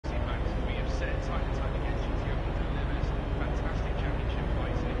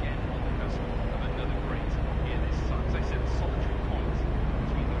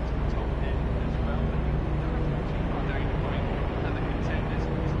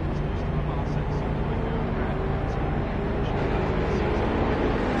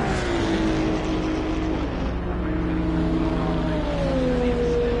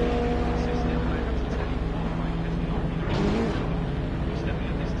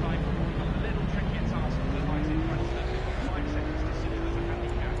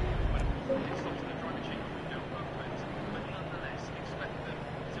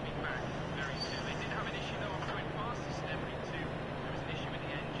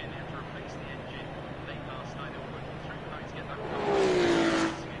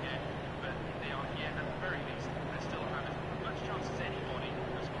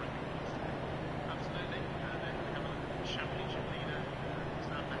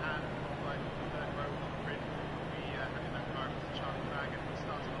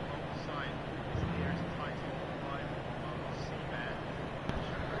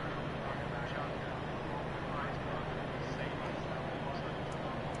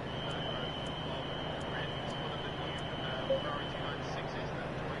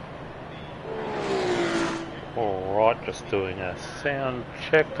Just doing a sound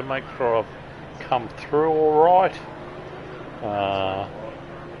check to make sure I've come through alright.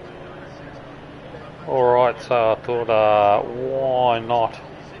 Alright, so I thought why not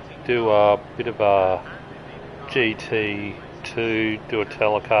do a bit of a Gt2, do a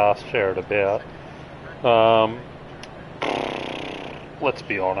telecast, share it about. Let's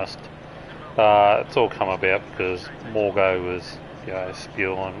be honest, it's all come about because Morgo was,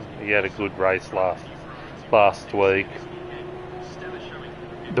 spewing. He had a good race last week.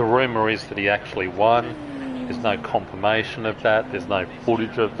 The rumour is that he actually won. There's no confirmation of that. There's no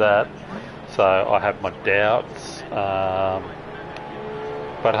footage of that. So I have my doubts.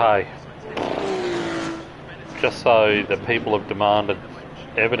 But hey, just so the people have demanded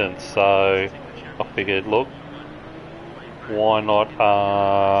evidence, so I figured, look, why not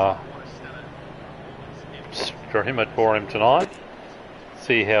stream it for him tonight,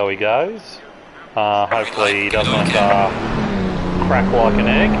 see how he goes. Hopefully he doesn't crack like an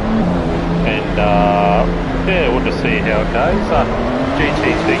egg, and yeah, we'll just see how it goes.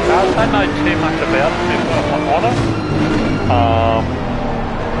 Gt2 cars, don't know too much about them if I'm honest,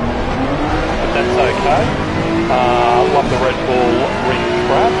 but that's okay. Love the Redbull Ring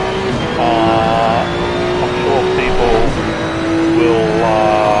trap. I'm sure people will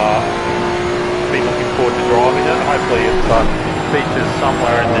be looking forward to driving it. Hopefully it features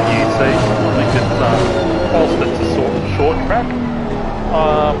somewhere in the new season. I think it's, whilst it's a short track,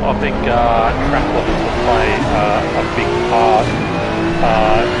 I think track limits will play a big part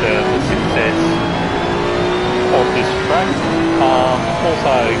to the success of this track.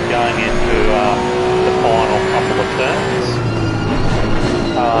 Also going into the final couple of turns.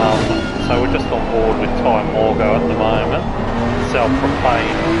 So we're just on board with Ty Morgo at the moment,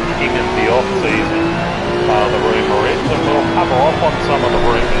 self-proclaimed king of the off-season, the rumour is, and we'll cover off on some of the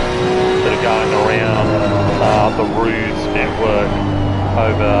rumours that are going around the Ruse network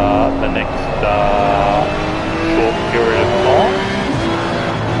over the next short period of time.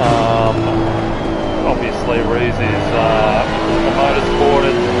 Obviously Ruse is the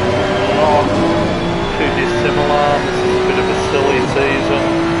motorsport, it's not too dissimilar. This is a bit of a silly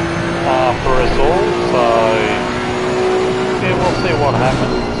season for us all, so yeah, we'll see what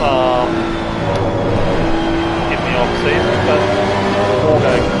happens in the off season. But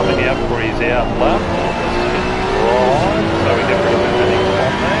Morgo coming out for his out lap, right, so we get rid of everything on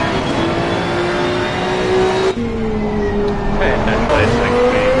there, and naturally it's taking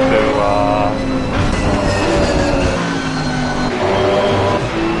me to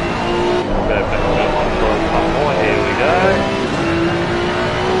here we go.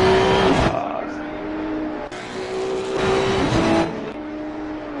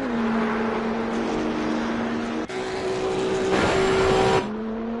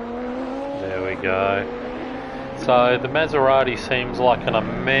 Go. So the Maserati seems like an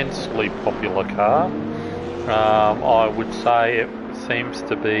immensely popular car. I would say it seems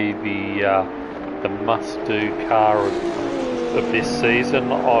to be the must-do car of this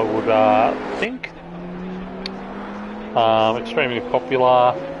season, I would think. Extremely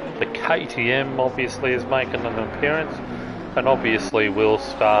popular. The KTM obviously is making an appearance, and obviously Will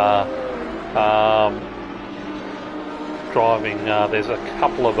Star driving. There's a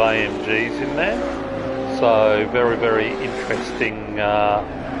couple of AMGs in there, so very, very interesting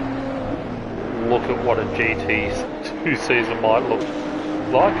look at what a GT2 season might look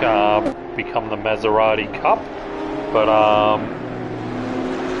like, become the Maserati Cup, but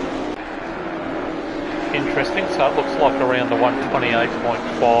interesting. So it looks like around the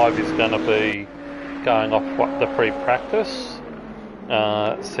 128.5 is going to be going off what the pre-practice.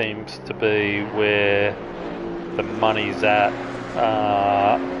 Seems to be where the money's at,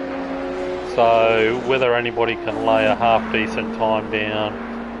 so whether anybody can lay a half decent time down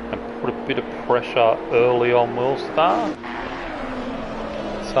and put a bit of pressure early on Will Star.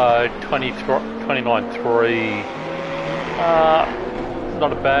 So 29.3,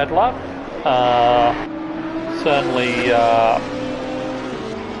 not a bad lap. Certainly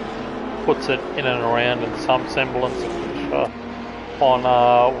puts it in and around in some semblance of pressure on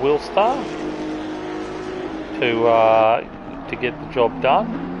Will Star to get the job done.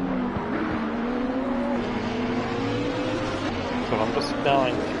 So I'm just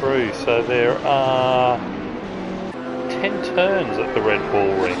going through. So there are 10 turns at the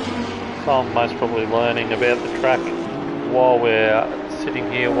Redbull Ring. So I'm most probably learning about the track while we're sitting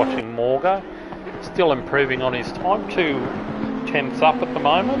here watching Morgo. Still improving on his time, 2/10 up at the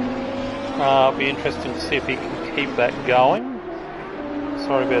moment. It'll be interesting to see if he can keep that going.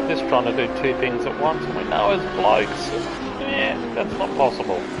 Sorry about this, trying to do two things at once, and we know as blokes, yeah, that's not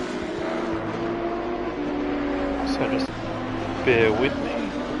possible. So so just bear with me.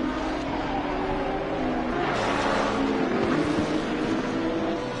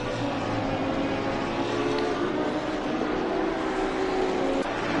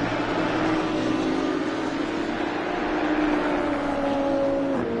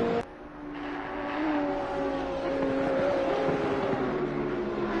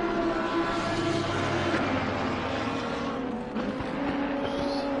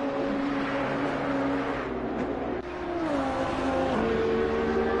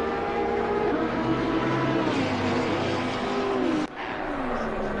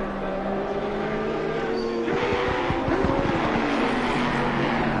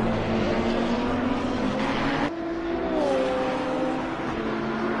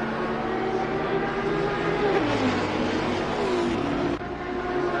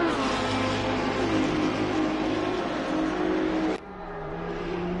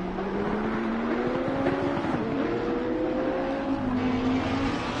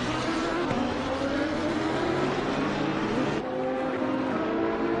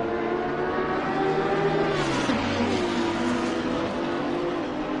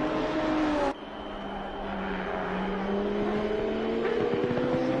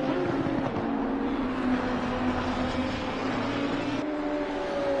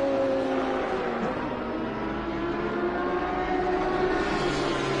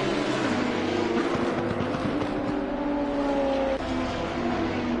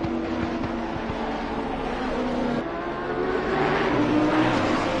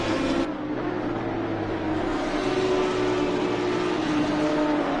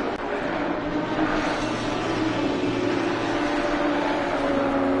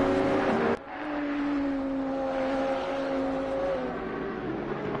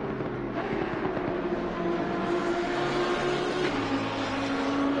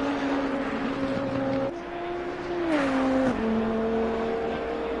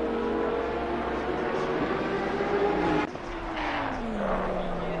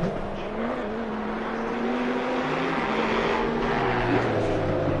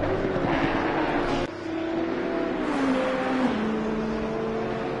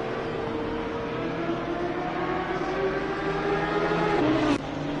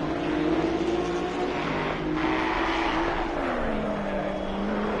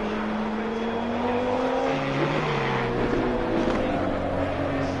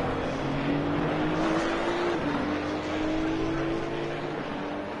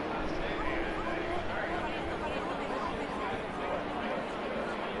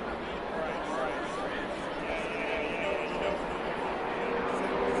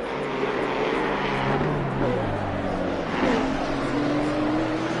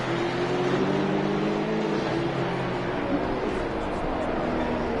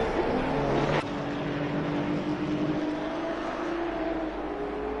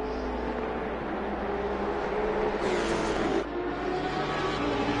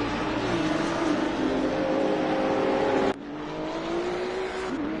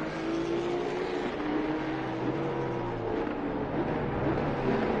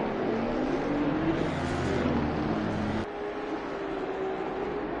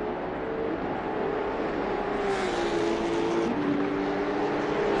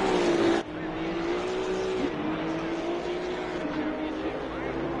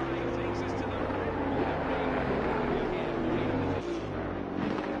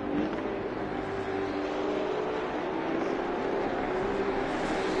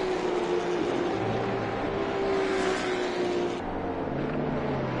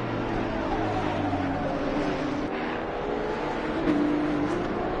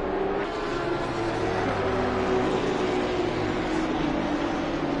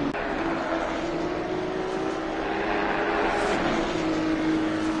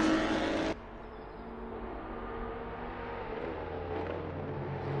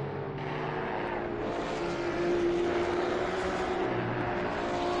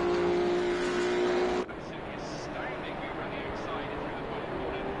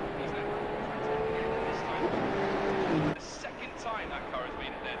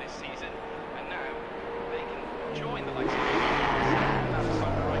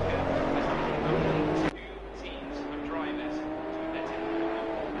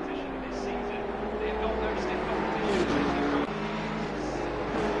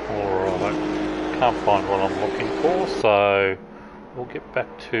 can't find what I'm looking for, so we'll get back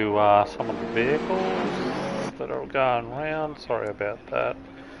to some of the vehicles that are going around. Sorry about that.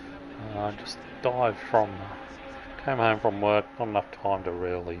 Just came home from work, not enough time to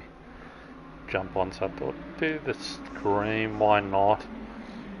really jump on, so I thought do the Scream, why not?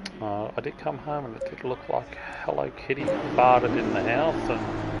 I did come home and it did look like Hello Kitty farted in the house, and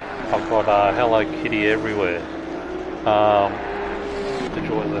I've got Hello Kitty everywhere. The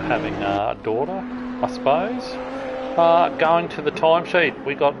joys of having a daughter, I suppose. Going to the timesheet,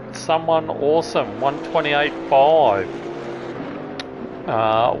 we got someone awesome, 128.5.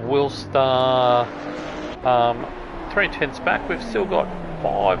 Willstar, 3/10 back. We've still got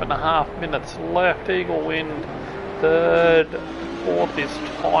 5.5 minutes left. Eagle Wind, third. Fourth is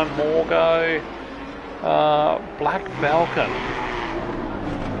Time Morgo. Black Falcon.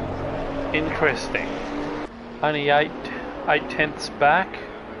 Interesting. Only 8/10 back.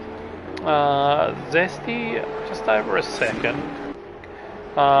 Zesty, just over a second.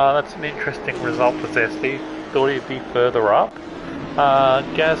 That's an interesting result for Zesty. Thought he'd be further up.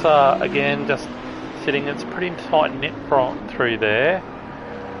 Gaza, again, just sitting. It's pretty tight knit through there.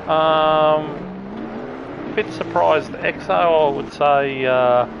 Bit surprised. EXO, I would say,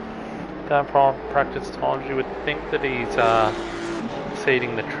 going from practice times, you would think that he's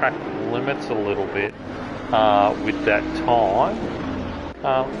exceeding the track limits a little bit with that time.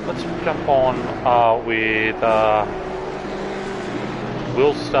 Let's jump on with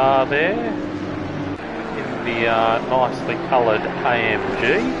Willstar there in the nicely coloured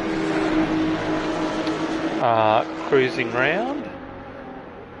AMG, cruising round.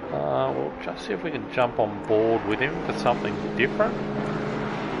 We'll just see if we can jump on board with him for something different.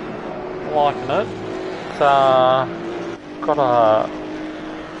 Liking it. It's got a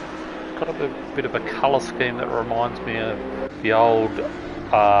bit of a colour scheme that reminds me of the old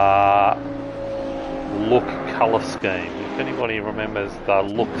Look colour scheme. If anybody remembers the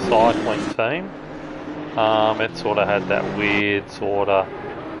Look cycling team, it sort of had that weird sort of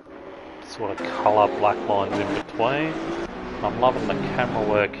colour black lines in between. I'm loving the camera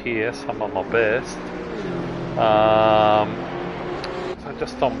work here, some of my best. So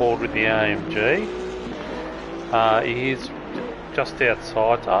just on board with the AMG. He is just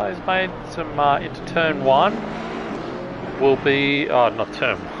outside. He's made some into turn 1. Will be, not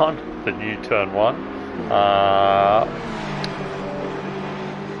turn 1, the new turn 1.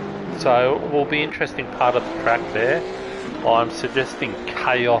 So it will be interesting part of the track there. I'm suggesting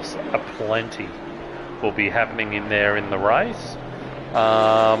chaos aplenty will be happening in there in the race.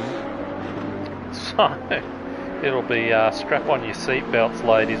 So it'll be strap on your seatbelts,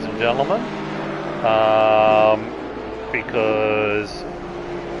 ladies and gentlemen, because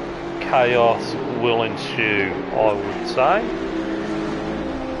chaos will ensue, I would say.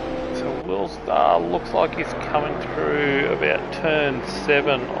 So Willstar looks like he's coming through about turn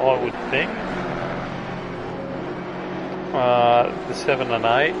 7, I would think. The 7 and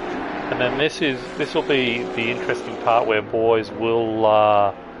 8. And then this will be the interesting part where boys will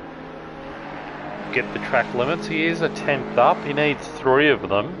get the track limits. He is a 10th up. He needs 3 of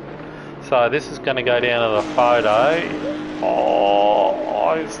them. So this is going to go down to the photo. Oh,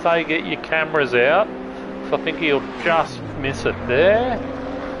 I say get your cameras out. So I think he'll just miss it there.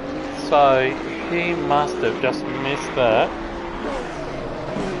 So he must have just missed that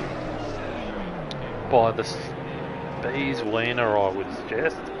by the Bees Wiener, I would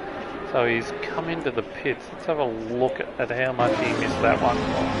suggest. So he's come into the pits. Let's have a look at how much he missed that one.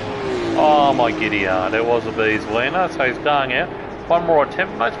 Oh my giddy aunt, it was a Bees Wiener, so he's going out. One more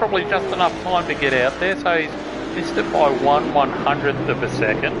attempt, most probably just enough time to get out there, so he's missed it by 1/100th of a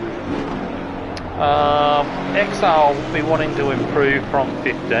second. XR will be wanting to improve from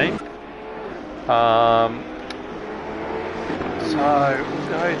 15th. So we'll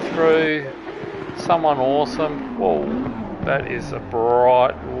go through someone awesome. Whoa. That is a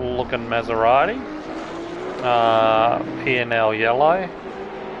bright looking Maserati, P&L yellow,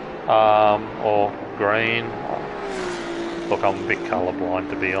 or green. Look, I'm a bit colourblind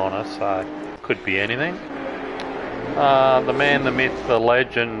to be honest, so could be anything. The man, the myth, the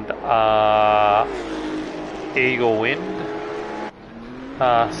legend, Eagle Wind,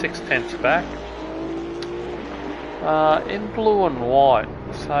 6/10 back, in blue and white,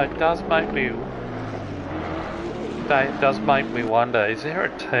 so it does make me wonder, is there a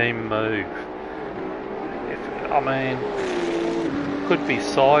team move? Could be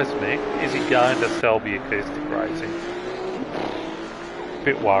seismic. Is he going to Selby Acoustic Racing?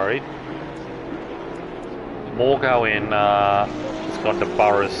 Bit worried. Morgo has gone to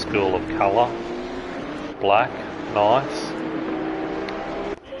Burroughs School of Colour. Black, nice.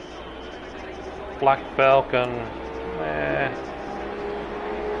 Black Falcon,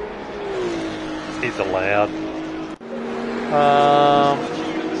 he's allowed.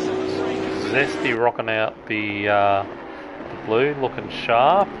 Zesty rocking out the blue, looking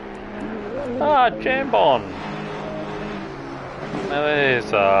sharp. Jambon. Now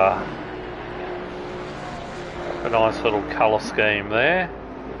there's a nice little colour scheme there.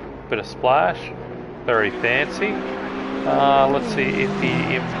 Bit of splash. Very fancy. Let's see if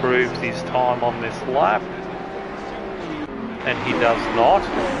he improves his time on this lap. And he does not.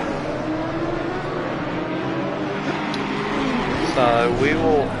 So we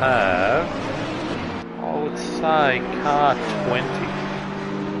will have, I would say, car 20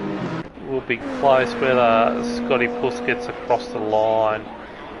 will be close whether Scotty Puss gets across the line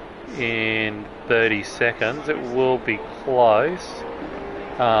in 30 seconds. It will be close.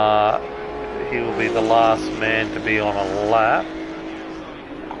 He will be the last man to be on a lap,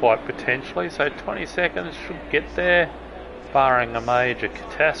 quite potentially. So 20 seconds should get there, barring a major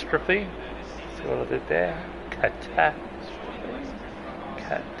catastrophe. See what I did there? Catastrophe.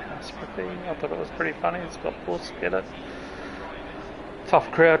 I thought it was pretty funny. Scott Puss, get it?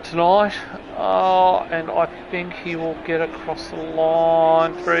 Tough crowd tonight. Oh, and I think he will get across the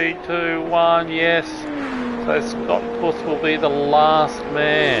line. 3, 2, 1, yes. So Scott Puss will be the last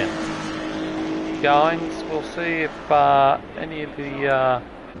man going. We'll see if any of the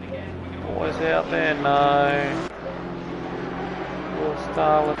boys out there know. We'll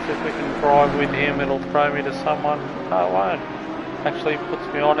start. Let's see if we can drive with him. It'll throw me to someone. No, it won't. Actually puts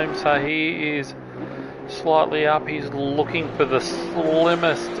me on him, so he is slightly up. He's looking for the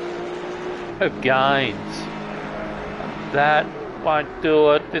slimmest of gains. That won't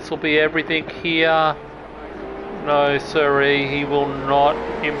do it. This will be everything here. No siree, he will not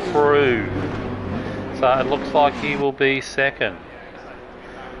improve. So it looks like he will be second,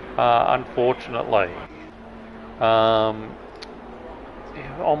 unfortunately. On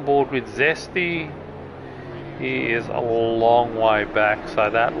board with Zesty. He is a long way back, so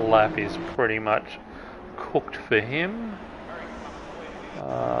that lap is pretty much cooked for him.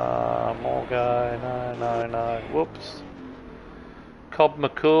 Morgo, no. Whoops. Cobb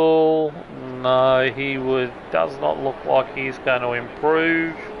McCool, no, he does not look like he's going to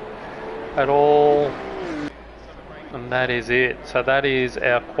improve at all. And that is it. So that is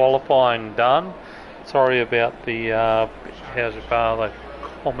our qualifying done. Sorry about the how's your father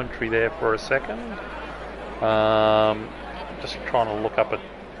commentary there for a second. Just trying to look up a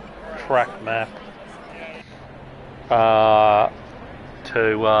track map to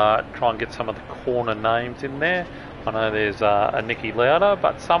try and get some of the corner names in there. I know there's a Nicky Lauder,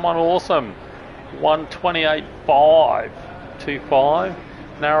 but someone awesome, 1:28.525,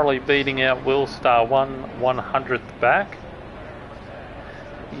 narrowly beating out Will Star, 1/100th back.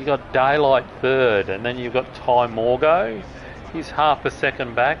 You got Daylight third, and then you've got Ty Morgo. He's half a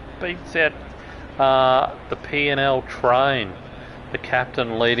second back, beats out the P&L Train, the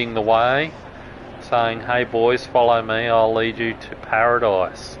captain leading the way, saying, "Hey boys, follow me, I'll lead you to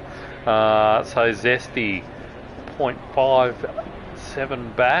paradise." So Zesty,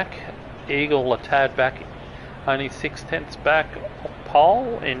 0.57 back, Eagle a tad back, only 6/10 back,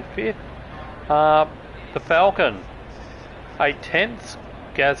 Pole in 5th. The Falcon, 8/10,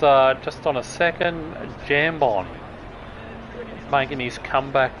 Gaza just on a second, Jambon making his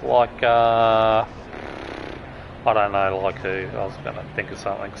comeback like, I don't know, like who, I was going to think of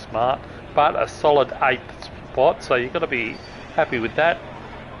something smart, but a solid 8th spot, so you've got to be happy with that.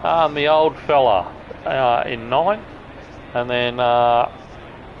 The old fella in 9th, and then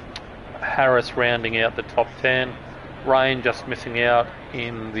Harris rounding out the top 10, Rain just missing out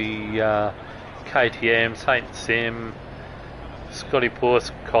in the KTM, St. Sim, Scotty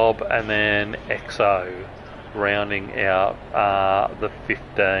Puss, Cobb, and then EXO rounding out the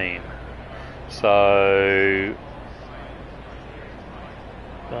 15. So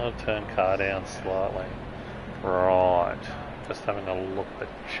I'll turn car down slightly. Right, just having a look at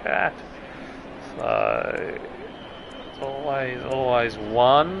chat. So it's always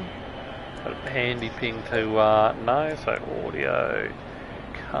one. A handy ping to know. So audio,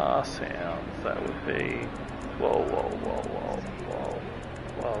 car sounds. That would be whoa.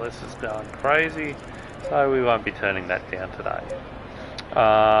 Well, this is going crazy. So we won't be turning that down today.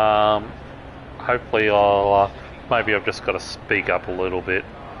 Hopefully maybe I've just got to speak up a little bit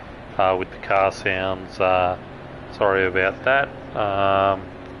with the car sounds. Sorry about that. We'll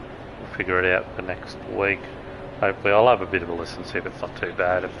figure it out for next week. Hopefully I'll have a bit of a listen, see if it's not too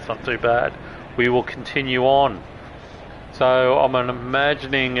bad. If it's not too bad, we will continue on. So I'm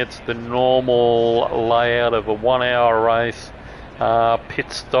imagining it's the normal layout of a 1 hour race.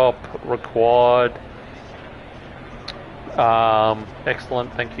 Pit stop required.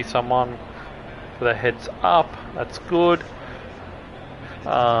 Excellent, thank you someone for the heads up, that's good.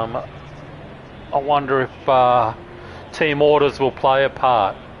 I wonder if team orders will play a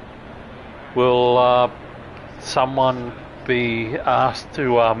part. Will someone be asked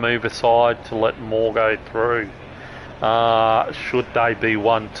to move aside to let more go through. Should they be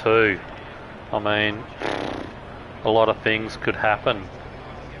 1-2? I mean, a lot of things could happen.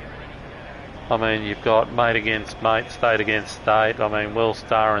 I mean, you've got mate against mate, state against state. I mean, Will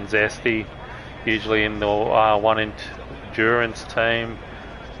Star and Zesty, usually in the one endurance team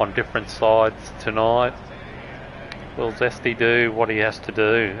on different sides tonight. Will Zesty do what he has to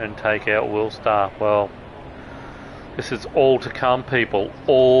do and take out Will Star? Well, this is all to come, people.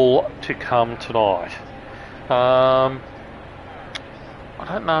 All to come tonight. I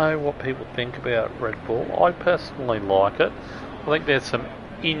don't know what people think about Red Bull. I personally like it. I think there's some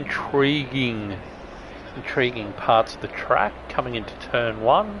intriguing parts of the track coming into turn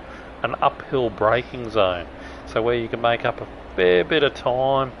 1, an uphill braking zone, so where you can make up a fair bit of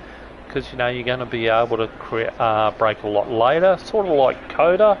time, because you know you're going to be able to brake a lot later, sort of like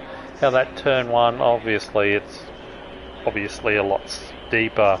Coda. How that turn 1, obviously it's a lot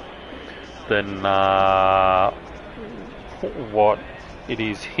steeper than what it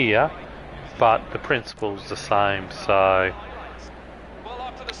is here, but the principle's the same, so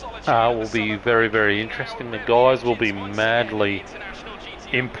will be very, very interesting. The guys will be madly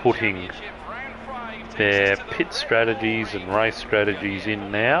inputting their pit strategies and race strategies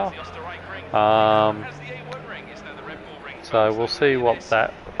in now. So we'll see what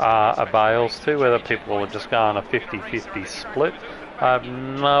that avails to, whether people are just going a 50-50 split. I have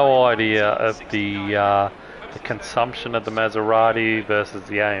no idea of the consumption of the Maserati versus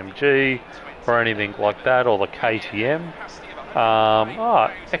the AMG or anything like that, or the KTM.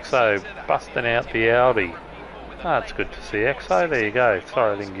 Exo busting out the Audi. It's good to see Exo. There you go.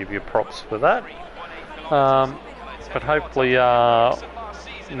 Sorry I didn't give you props for that. But hopefully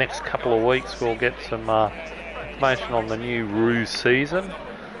next couple of weeks we'll get some information on the new Ruse season.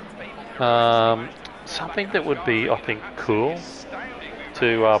 Something that would be, I think, cool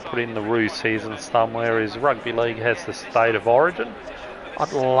to put in the Ruse season somewhere is Rugby League has the State of Origin.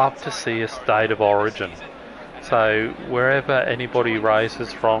 I'd love to see a State of Origin. So wherever anybody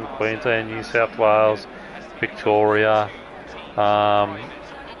races from, Queensland, New South Wales, Victoria,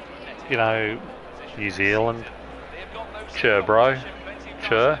 New Zealand,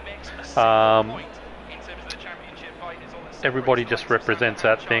 everybody just represents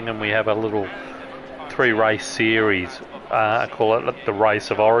that thing, and we have a little 3-race series. I call it the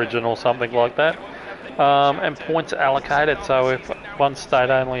Race of Origin or something like that. And points are allocated, so if one state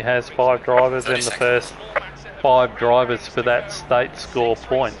only has 5 drivers, then the first 5 drivers for that state score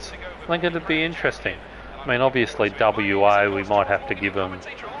points. I think it'd be interesting. I mean, obviously WA, we might have to give them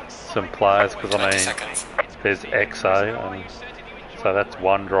some players, because I mean, there's XO, and so that's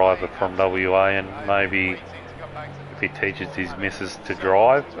one driver from WA, and maybe if he teaches his missus to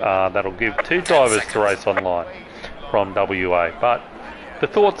drive, that'll give 2 drivers to race online from WA. But the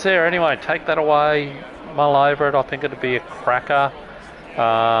thoughts there anyway, take that away, mull over it. I think it'd be a cracker.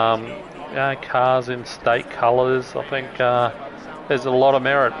 Cars in state colours, I think there's a lot of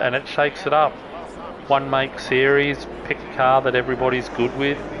merit, and it shakes it up. One make series, pick a car that everybody's good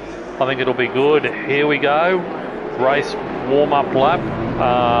with. I think it'll be good. Here we go, race warm-up lap.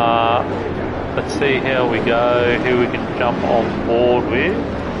 Let's see how we go, who we can jump on board with.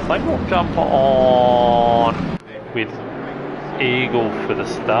 I think we'll jump on with Eagle for the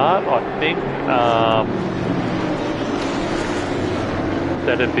start. I think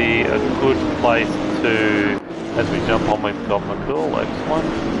that'd be a good place to, as we jump on with Gob McCool. Excellent.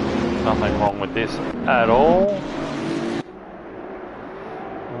 Nothing wrong with this at all.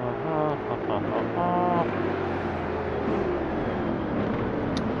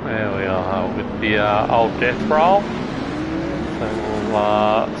 There we are with the old death roll. So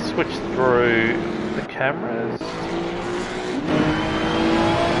we'll switch through the cameras.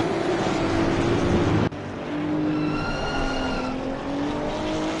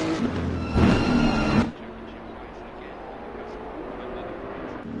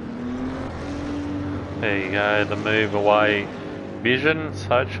 There you go, the move away vision,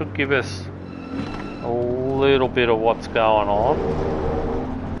 so it should give us a little bit of what's going on.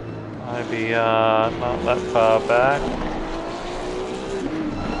 Maybe not that far back.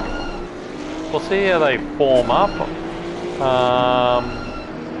 We'll see how they form up.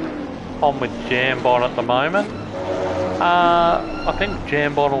 I'm with Jambon at the moment. I think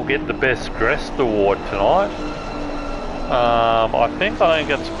Jambon will get the best dressed award tonight. I think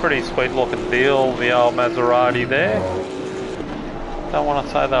it's a pretty sweet looking deal, the old Maserati there. Don't want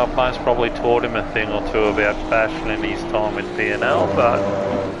to say they've most probably taught him a thing or two about fashion in his time with BNL, but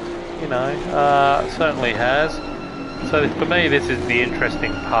you know, certainly has. So for me, this is the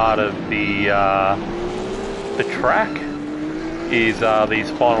interesting part of the track. is these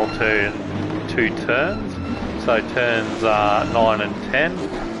final two turns. So turns 9 and 10.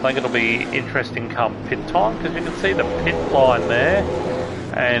 I think it'll be interesting come pit time, because you can see the pit line there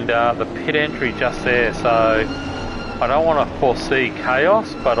and the pit entry just there. So I don't want to foresee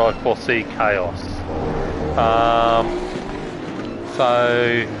chaos, but I foresee chaos.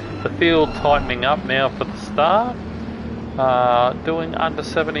 So the field tightening up now for the start. Doing under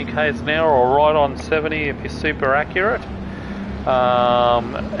 70 k's an hour, or right on 70 if you're super accurate.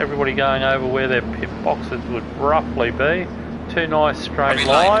 Everybody going over where their pit boxes would roughly be. Two nice straight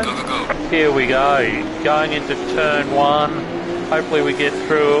lines. Here we go, going into turn 1. Hopefully we get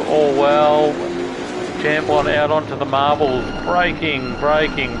through it all well. Jambon out onto the marbles, braking,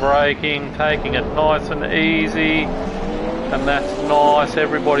 taking it nice and easy, and that's nice.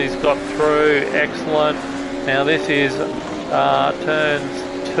 Everybody's got through, excellent. Now this is turns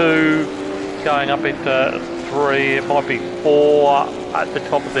 2 going up into 3, it might be 4 at the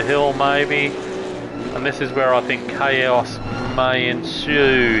top of the hill maybe, and this is where I think chaos may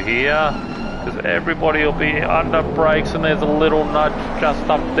ensue here, because everybody will be under brakes, and there's a little nudge just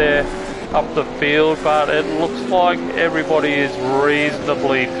up there up the field, but it looks like everybody is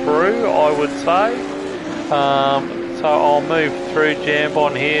reasonably through, I would say. So I'll move through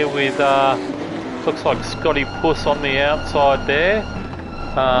Jambon here with looks like Scotty Puss on the outside there.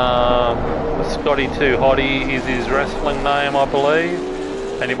 Gt2 Hottie is his wrestling name, I believe.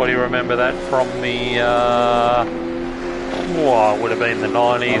 Anybody remember that from the, it would have been the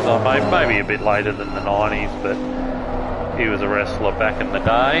 90s, or maybe a bit later than the 90s, but he was a wrestler back in the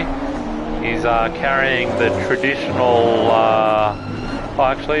day. He's carrying the traditional,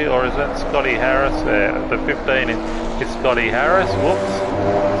 actually, or is that Scotty Harris there? The 15 is Scotty Harris, whoops.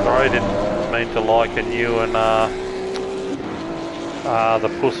 Sorry, didn't mean to liken you and the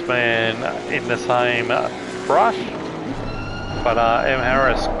Pussman in the same brush, but M.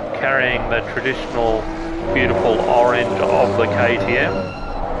 Harris carrying the traditional beautiful orange of the KTM,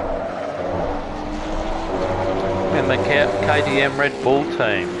 and the KTM Red Bull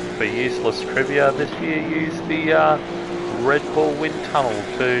team, for useless trivia this year, used the Red Bull wind tunnel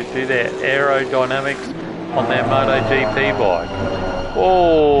to do their aerodynamics on their MotoGP bike.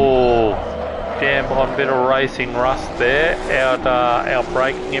 Oh, Jambon, bit of racing rust there, out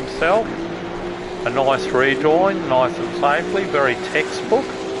braking himself. A nice rejoin, nice and safely, very textbook.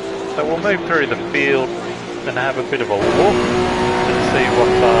 So we'll move through the field and have a bit of a look and see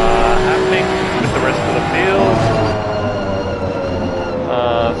what's happening with the rest of the field. So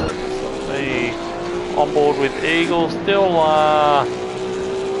me on board with Eagle, still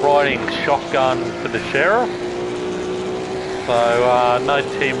riding shotgun for the sheriff. So no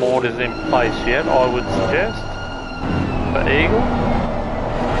team orders in place yet, I would suggest, for Eagle.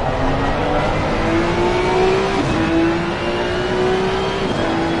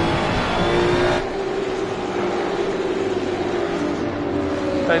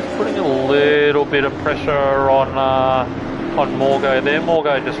 So he's putting a little bit of pressure on Morgo there.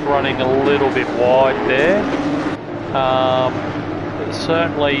 Morgo just running a little bit wide there.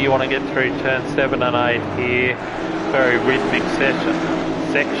 Certainly you want to get through turn 7 and 8 here. Very rhythmic section.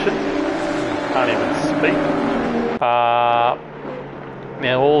 Can't even speak.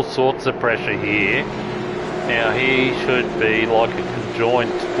 Now all sorts of pressure here. Now he should be like a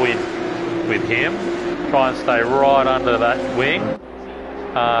conjoined twin with him. Try and stay right under that wing.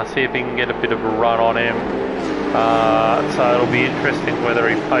 See if he can get a bit of a run on him. So it'll be interesting whether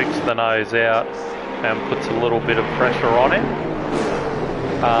he pokes the nose out and puts a little bit of pressure on him.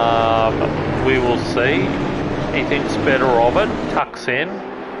 We will see. He thinks better of it, tucks in.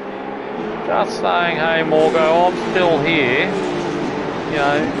 Just saying, hey Morgo, I'm still here. You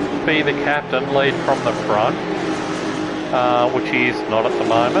know, be the captain, lead from the front. Which he is not at the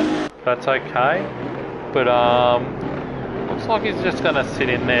moment. That's okay. But looks like he's just going to sit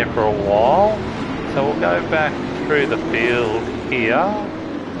in there for a while. So we'll go back through the field here.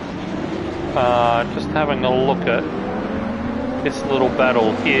 Just having a look at this little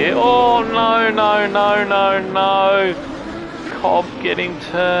battle here. Oh no, no, no, no, no. Cobb getting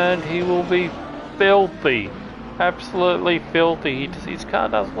turned. He will be filthy. Absolutely filthy. His car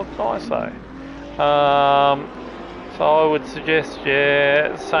does look nice though. So I would suggest,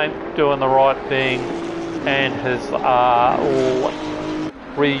 yeah, Saint doing the right thing and has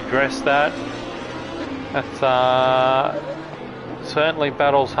redressed that. That's certainly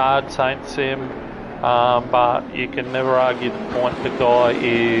battles hard, Saint Sim. But you can never argue the point. The guy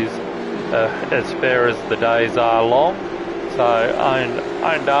is as fair as the days are long. So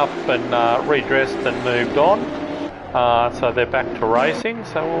owned up and redressed and moved on. So they're back to racing.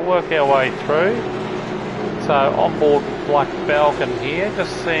 So we'll work our way through. So on board Black Falcon here,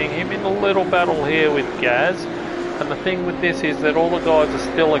 just seeing him in a little battle here with Gaz. And the thing with this is that all the guys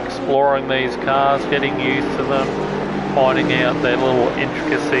are still exploring these cars, getting used to them, finding out their little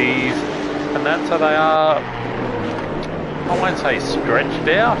intricacies, and that's how they are, I won't say stretched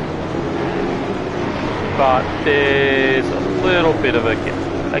out, but there's a little bit of a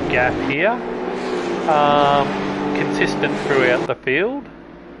gap here, consistent throughout the field.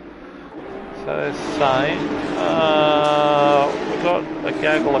 So same, we've got a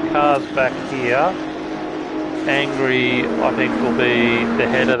gaggle of cars back here. Angry, I think, will be the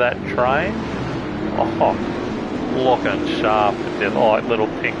head of that train. Oh, looking sharp with their light little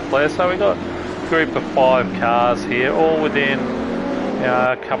pink flare. So we got a group of 5 cars here, all within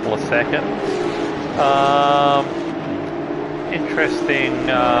a couple of seconds. Interesting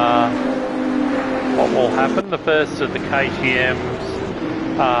what will happen. The first of the KTMs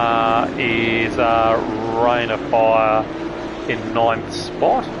is Rain of Fire in 9th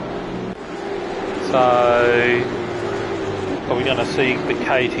spot. So are we going to see the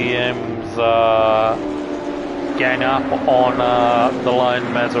KTMs gang up on the lone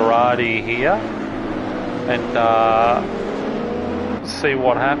Maserati here and see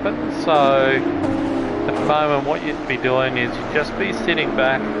what happens? So at the moment what you'd be doing is you'd just be sitting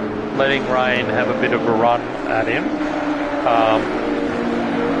back, letting Rain have a bit of a run at him.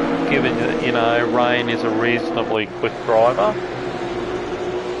 Given that, you know, Rain is a reasonably quick driver.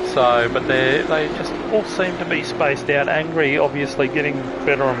 So, but they just all seem to be spaced out. Angry, obviously, getting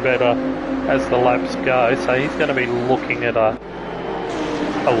better and better as the laps go. So he's going to be looking at a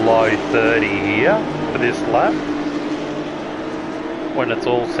low 30 here for this lap when it's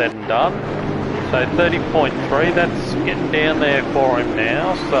all said and done. So 30.3, that's getting down there for him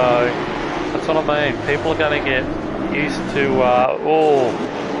now. So that's what I mean. People are going to get used to.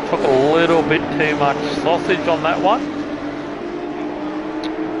 Took a little bit too much sausage on that one.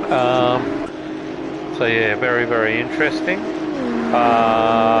 So yeah, very, very interesting.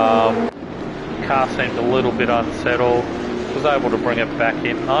 Car seemed a little bit unsettled. Was able to bring it back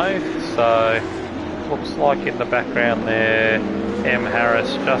in though. So looks like in the background there, M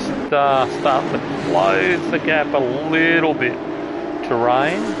Harris just starting to close the gap a little bit to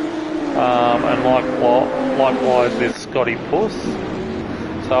Rain. And likewise with Scotty Puss.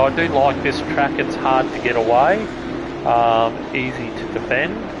 So I do like this track. It's hard to get away, easy to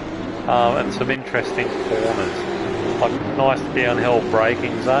defend. And some interesting corners, like nice downhill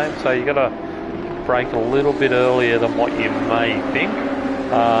braking zone, so you got to brake a little bit earlier than what you may think.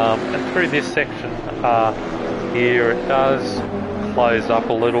 And through this section here, it does close up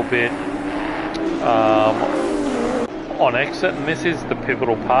a little bit on exit, and this is the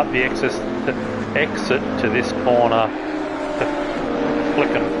pivotal part, the exit to this corner, the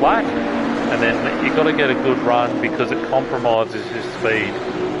flick and flack, and then you've got to get a good run because it compromises your speed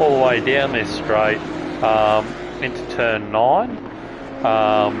all the way down this straight into turn 9.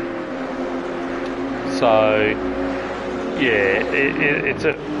 So yeah, it's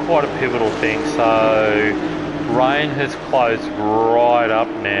quite a pivotal thing. So Rain has closed right up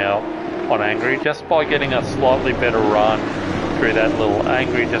now on Angry just by getting a slightly better run through that little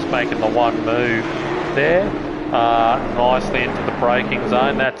Angry, just making the one move there nicely into the braking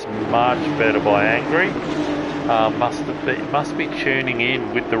zone. That's much better by Angry. Must be tuning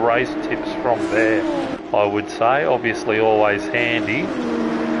in with the race tips from there, I would say. Obviously always handy.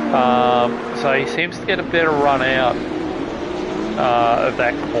 So he seems to get a better run out of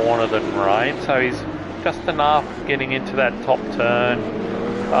that corner than Rain. So he's just enough getting into that top turn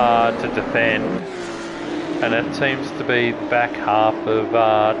to defend. And it seems to be the back half of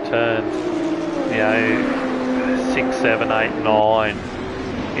turns, 6, 7, 8, 9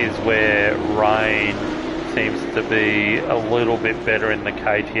 is where Rain seems to be a little bit better in the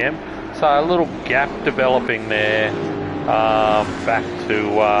KTM. So a little gap developing there back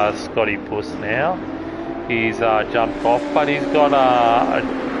to Scotty Puss now. He's jumped off, but he's got a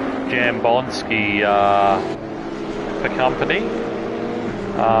Jambonski for company.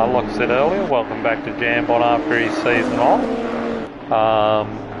 Like I said earlier, welcome back to Jambon after his season off.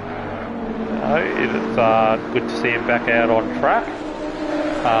 It's good to see him back out on track.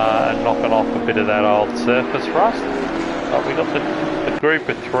 And knocking off a bit of that old surface rust. But we got the group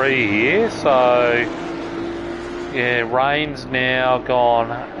of 3 here, so yeah, Rain's now gone,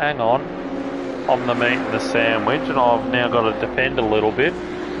 hang on, I'm the meat and the sandwich, and I've now got to defend a little bit,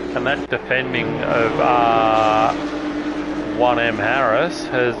 and that defending of 1M Harris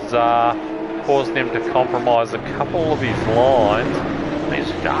has caused him to compromise a couple of his lines, and he's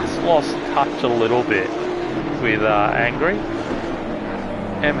just lost touch a little bit with Angry.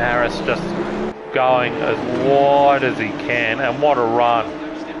 M Harris just going as wide as he can, and what a run.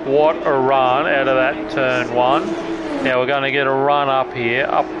 What a run out of that turn one. Now we're going to get a run up here,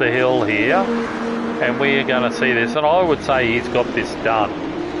 up the hill here, and we are going to see this, and I would say he's got this done.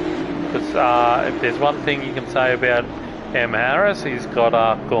 Because if there's one thing you can say about M. Harris, he's got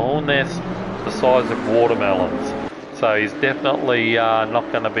cojones the size of watermelons. So he's definitely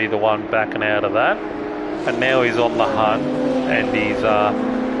not going to be the one backing out of that. And now he's on the hunt, and he's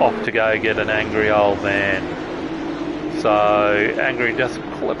off to go get an angry old man. So Angry just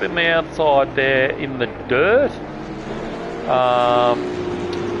clipping the outside there in the dirt.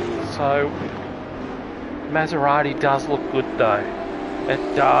 So Maserati does look good though.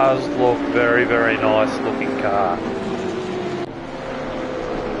 It does look very, very nice looking car.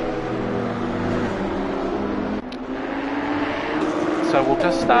 So we'll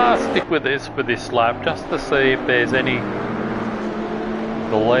just stick with this for this lap, just to see if there's any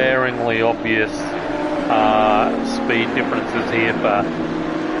glaringly obvious speed differences here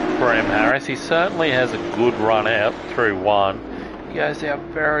for M. Harris. He certainly has a good run out through one. He goes out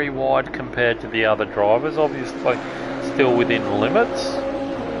very wide compared to the other drivers, obviously still within limits.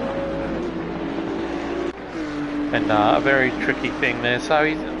 And a very tricky thing there, so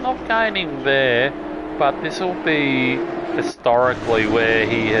he's not gaining there, but this will be historically where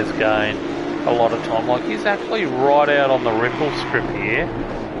he has gained a lot of time. Like, he's actually right out on the ripple strip here,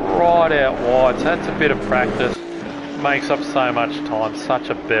 right out wide, so that's a bit of practice, makes up so much time, such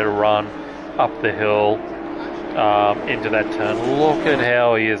a better run up the hill into that turn. Look at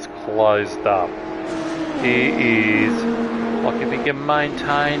how he is closed up. He is, like, if he can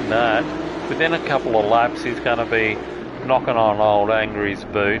maintain that, within a couple of laps he's going to be knocking on old Angry's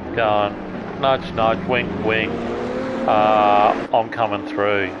boot, going nudge nudge, wink wink, I'm coming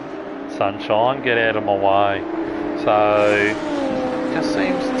through, sunshine, get out of my way. So just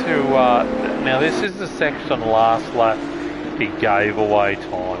seems to now this is the section last lap he gave away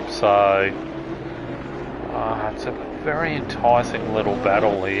time, so it's a very enticing little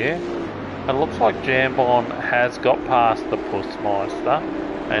battle here. It looks like Jambon has got past the Pussmeister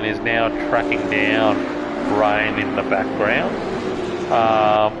and is now tracking down Rain in the background.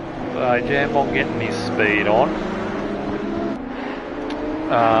 Jambon getting his speed on.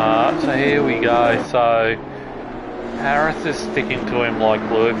 So here we go. So Harris is sticking to him like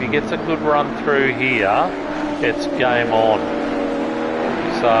glue. If he gets a good run through here, it's game on.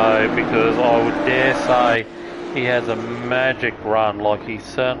 So, because I would dare say he has a magic run, like he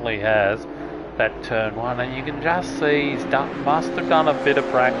certainly has, that turn one, and you can just see he's must have done a bit of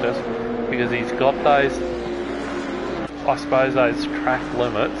practice, because he's got those, I suppose, those track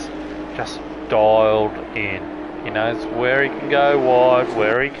limits just dialed in. He knows where he can go wide,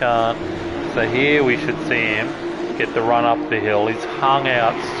 where he can't. So here we should see him get the run up the hill. He's hung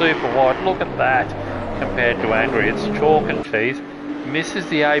out super wide. Look at that compared to Angry. It's chalk and cheese. Misses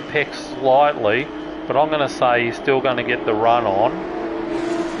the apex slightly, but I'm going to say he's still going to get the run on.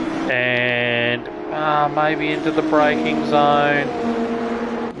 And maybe into the braking zone.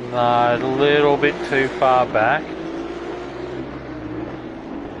 No, a little bit too far back.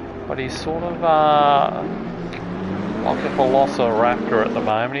 But he's sort of like a velociraptor at the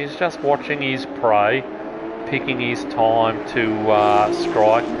moment. He's just watching his prey, picking his time to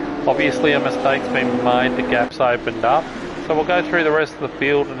strike. Obviously a mistake's been made, the gap's opened up. So we'll go through the rest of the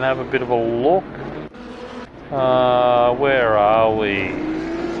field and have a bit of a look. Where are we?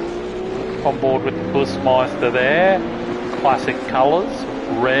 On board with the Bushmeister there. Classic colours,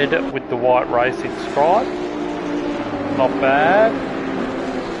 red with the white racing stripe. Not bad.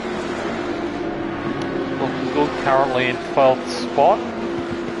 Looking good, currently in 12th spot.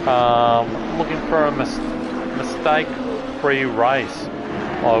 Looking for a mistake-free race,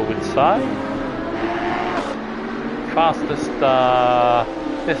 I would say. Fastest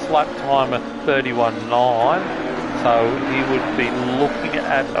this lap time at 31.9, so he would be looking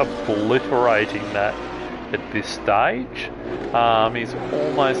at obliterating that at this stage. He's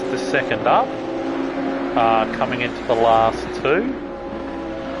almost a second up, coming into the last two.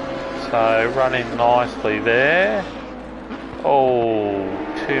 So running nicely there. Oh,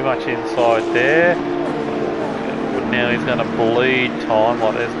 too much inside there. But now he's going to bleed time,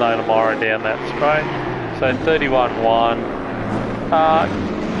 like there's no tomorrow down that straight. So 31.1.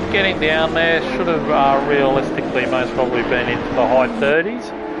 Getting down there, should have realistically most probably been into the high 30s.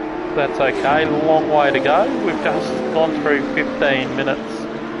 That's okay, long way to go. We've just gone through 15 minutes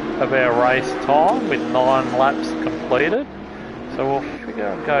of our race time with 9 laps completed. So we'll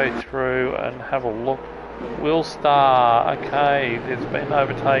go through and have a look. Will Star, okay, there's been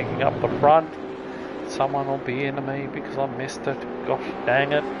overtaking up the front. Someone will be into me because I missed it. Gosh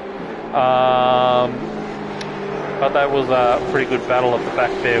dang it. But that was a pretty good battle at the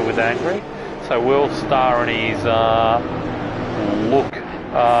back there with Angry. So Will Star and his look,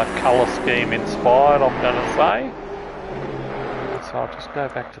 colour scheme inspired, I'm going to say. So I'll just go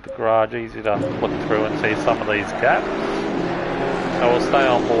back to the garage, easy to look through and see some of these gaps. So we'll stay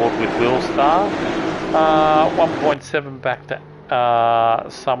on board with Will Star. 1.7 back to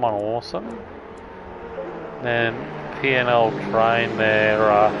Someone Awesome. Then P&L Train there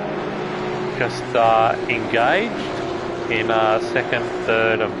just engaged in second,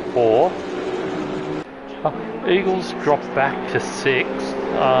 third and fourth. Eagles drop back to 6.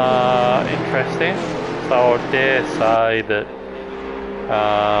 Interesting. So I dare say that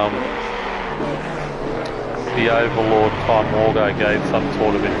the Overlord Time Morgo gave some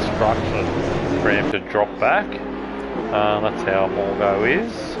sort of instruction for him to drop back. That's how Morgo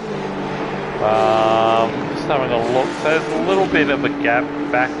is. Just having a look, so there's a little bit of a gap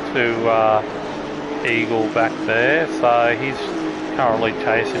back to Eagle back there, so he's currently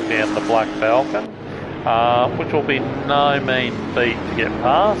chasing down the Black Falcon, which will be no mean feat to get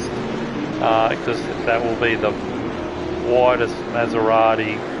past, because that will be the widest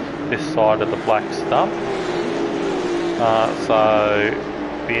Maserati this side of the Black Stump. So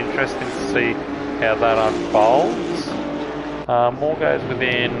it'll be interesting to see how that unfolds. Morgo's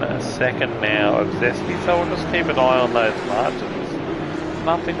within a second now of Zesty, so we'll just keep an eye on those margins.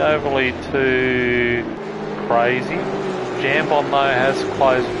 Nothing overly too crazy. Jambon though has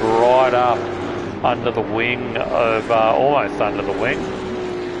closed right up under the wing of, almost under the wing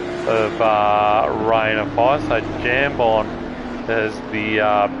of Rain of Fire, so Jambon has the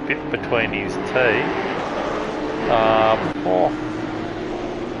bit between his teeth.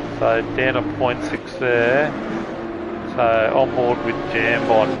 So down to 0.6 there. So on board with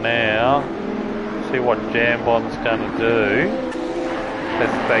Jambon now. See what Jambon's going to do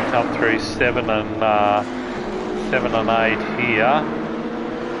as they come through 7 and 8 here.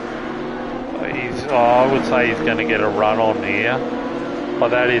 I would say he's going to get a run on here. But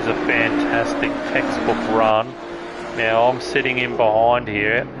that is a fantastic textbook run. Now I'm sitting in behind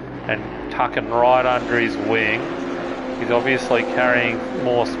here and tucking right under his wing. He's obviously carrying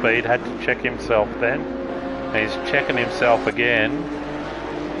more speed, had to check himself then. And he's checking himself again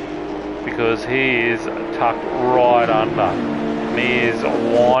because he is tucked right under. And he is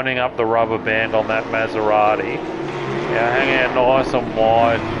winding up the rubber band on that Maserati. Now hang out nice and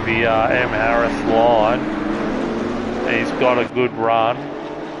wide the M. Harris line. And he's got a good run.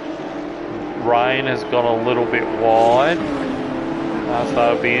 Rain has gone a little bit wide.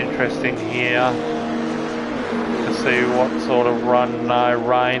 So it'll be interesting here to see what sort of run. No,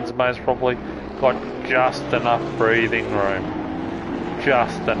 Rain's most probably got just enough breathing room.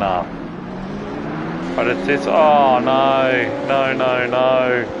 Just enough. But it's this, oh no.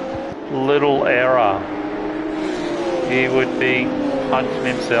 Little error. He would be punching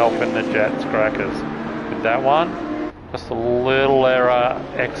himself in the Jats crackers with that one. Just a little error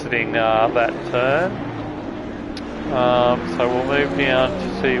exiting that turn. So we'll move down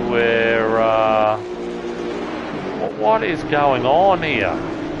to see where, what is going on here?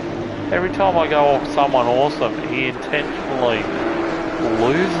 Every time I go off Someone Awesome, he intentionally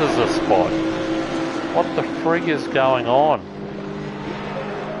loses a spot. What the frig is going on?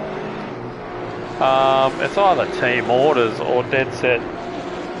 It's either team orders or dead set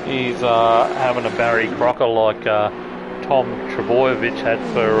he's having a Barry Crocker like Tom Trebojevic had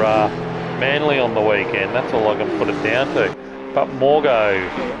for Manly on the weekend. That's all I can put it down to. But Morgo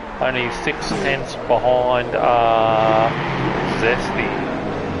only 6/10 behind Zesty.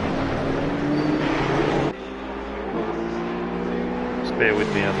 Bear with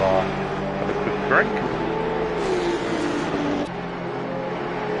me as I have a quick drink.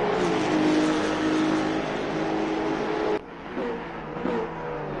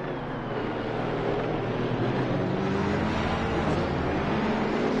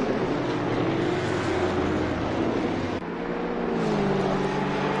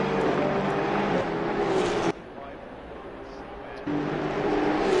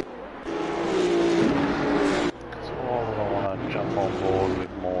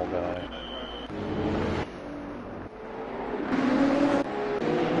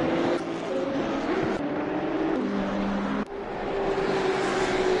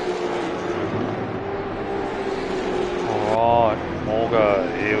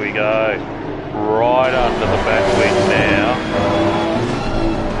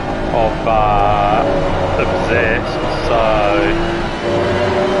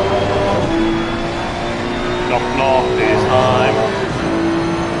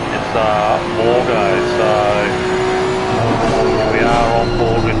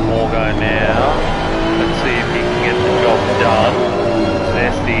 Morgo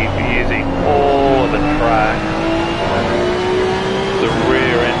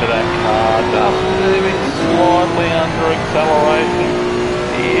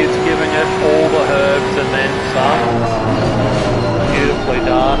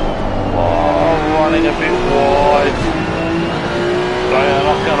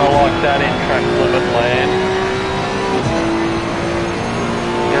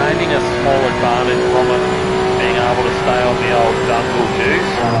advantage from it, being able to stay on the old jungle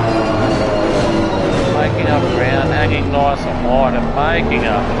juice. Making up ground, hanging nice and wide, and making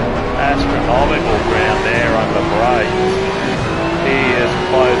up astronomical ground there under brakes. He has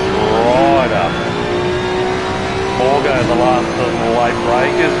closed right up. Morgo, the last of the late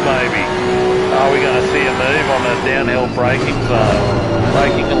breakers maybe. Are we going to see a move on the downhill braking zone?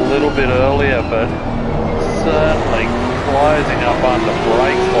 Braking a little bit earlier, but certainly closing up under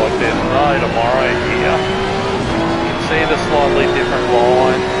brakes like there's no tomorrow here. You can see the slightly different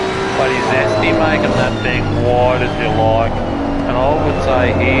line, but he's zesty making that thing wide as you like. And I would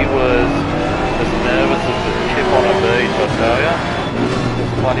say he was as nervous as a chip on a beach, I tell you.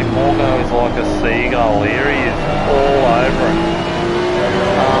 Bloody Morgo is like a seagull here, he is all over it.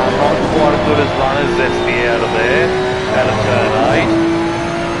 Not quite as good as runners zesty out of there, out of turn 8.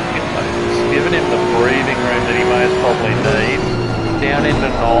 It's given him the breathing room that he most probably needs. Down into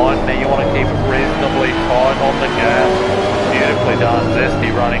 9, now you want to keep it reasonably tight on the gas. Beautifully done, zesty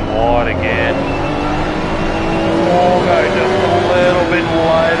running wide again. Morgo just a little bit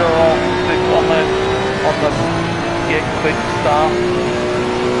later on the get quick stuff.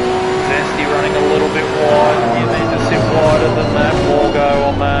 Zesty running a little bit wide. You need to sit wider than that. Morgo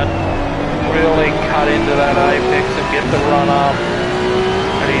on that. Really cut into that apex and get the run up.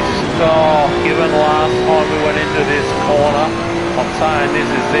 And he's given last time we went into this corner, I'm saying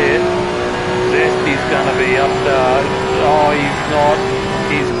this is it. Zesty's going to be up there. Oh, he's not.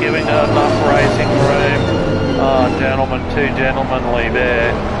 He's giving her enough racing room. Oh, gentlemen, too gentlemanly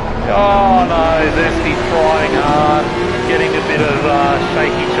there. Oh no, Zesty trying hard, getting a bit of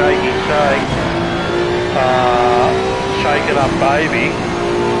shaky shake. Shake it up, baby.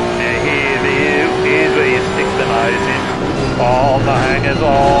 Now here's where you stick the nose in. Oh, on the hangers.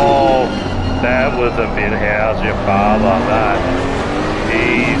 Oh, that was a bit, how's your father, that.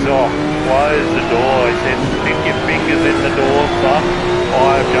 He's off. Close the door. He said, stick your fingers in the door, son.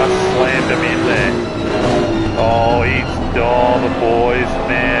 I've just slammed him in there. Oh, the boys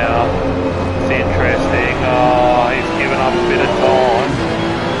now. It's interesting. Oh, he's given up a bit of time.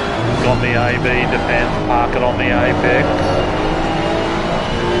 Got the AB defence, park it on the apex.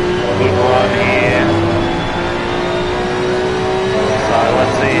 Good run here. So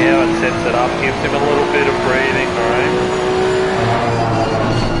let's see how it sets it up. Gives him a little bit of breathing room.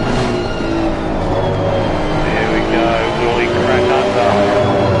 There we go. Will he crack under?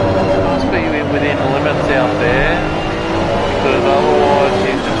 Must be within limits out there, because otherwise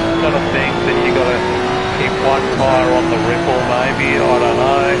you just got to think that you got to keep one tyre on the ripple maybe, I don't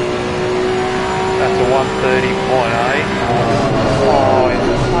know. That's a 130.8. Oh, he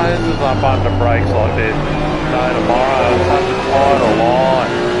closes up under brakes like this. No tomorrow, it's such a tighter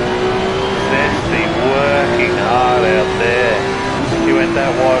line. Zesty working hard out there. He went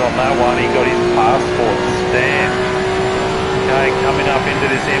that wide on that one, he got his passport stamped. Okay, coming up into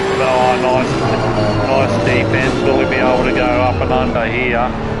this implement. Oh, nice defence. Will he be able to go up and under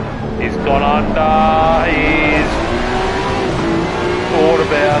here? He's gone under. He's thought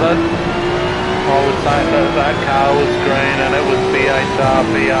about it. I would say that car was green and it was BHR,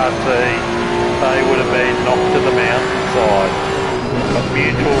 BRT. They would have been knocked to the mountainside. Got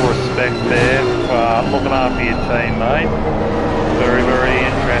mutual respect there for looking after your team, mate. Very, very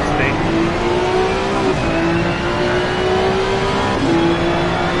interesting.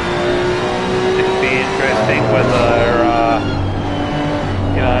 It'd be interesting whether,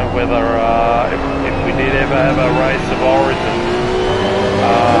 if we did ever have a race of origin,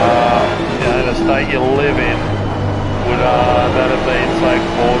 the state you live in, would that have been so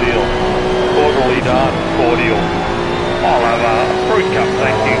cordially done, cordial. I'll have a fruit cup,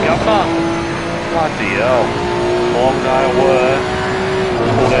 thank you, Governor. Bloody hell, long day of work.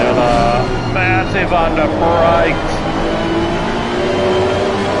 Pulled out a massive under brakes.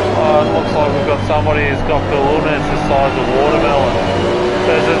 Oh, it looks like we've got somebody who's got balloons the size of watermelon.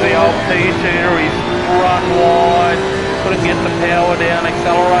 This is the old T-tuner, he's run wide, couldn't get the power down,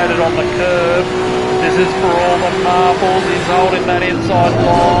 accelerated on the curve. This is for all the marbles, he's holding that inside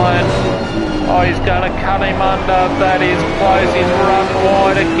line. Oh, he's going to cut him under, that is close, he's run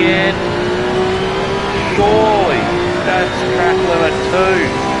wide again. Surely, that's track limit 2.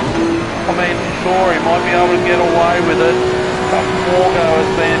 I mean, sure, he might be able to get away with it, but Morgo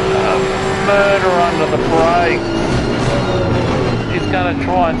has been a murder under the brakes. He's going to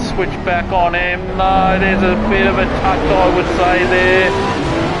try and switch back on him. No, there's a bit of a touch, I would say, there.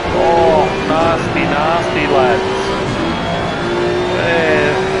 Oh, nasty, lads.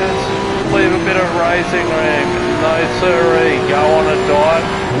 Yeah, let's leave a bit of racing room. No, sirree, go on a dive,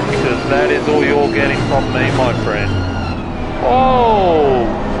 because that is all you're getting from me, my friend. Oh,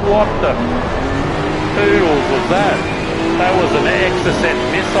 what the poodles was that? That was an Exocet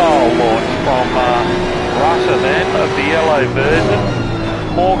missile launch from Russia then, of the yellow version.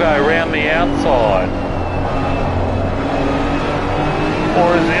 Morgo round the outside.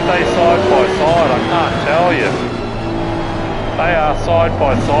 Or is it they side by side? I can't tell you. They are side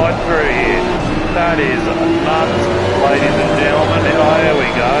by side through here. That is nuts, ladies and gentlemen. Oh, here we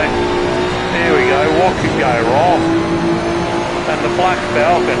go. Here we go. What could go wrong? And the Black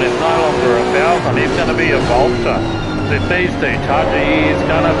Falcon is no longer a Falcon. He's going to be a Vulture. If these two touch, he's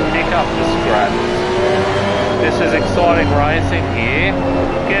going to pick up the scraps. This is exciting racing here.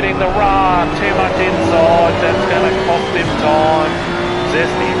 Getting the too much inside. That's going to cost him time.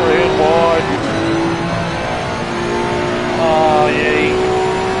 Zesty real wide. Oh, yeah.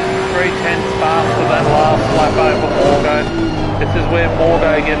 3/10 faster than last lap over Morgo. This is where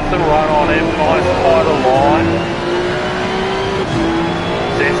Morgo gets the run on him. Nice tighter line.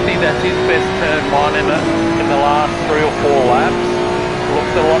 Zesty, that's his best turn one in the last 3 or 4 laps.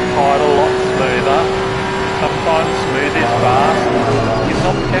 Looks a lot tighter, a lot smoother. Sometimes smooth is fast. He's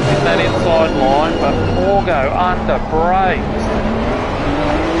not keeping that inside line, but Morgo under brakes.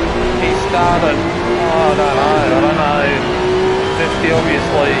 He started, I don't know. Zesty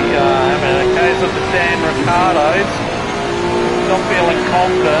obviously having a case of the Dan Ricardos. Not feeling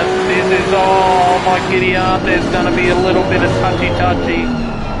confident. This is, oh my giddy aunt, there's going to be a little bit of touchy.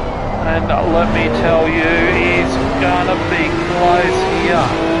 And let me tell you, he's going to be close here.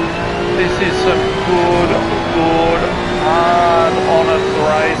 This is some good, hard, honest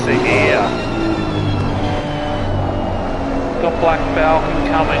racing here. Got Black Falcon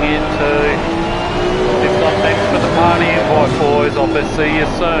coming in too. If not, thanks for the party invite, boys. I'll be see you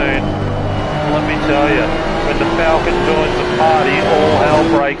soon. Let me tell you, when the Falcon joins the party, all hell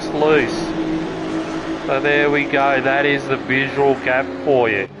breaks loose. So there we go. That is the visual gap for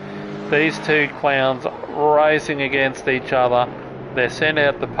you. These two clowns racing against each other. They send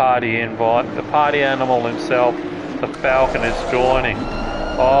out the party invite. The party animal himself, the Falcon, is joining.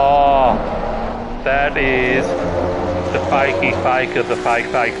 Oh, that is the fakey fake of the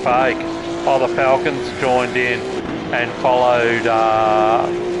fake. Oh, the Falcon's joined in and followed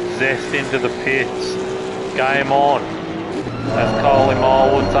Zest into the pits. Game on. As Coley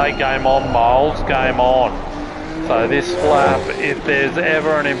Mole would say, game on, Moles, game on. So this lap, if there's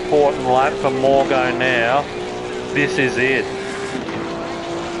ever an important lap for Morgo now, this is it.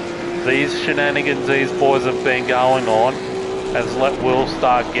 These shenanigans these boys have been going on has let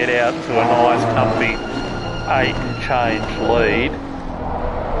Willstar get out to a nice comfy 8 and change lead.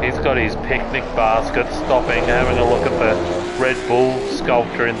 He's got his picnic basket, stopping, having a look at the Red Bull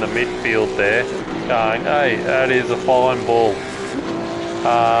sculpture in the midfield there, going, hey, that is a fine bull.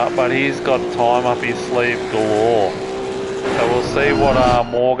 But he's got time up his sleeve galore. So we'll see what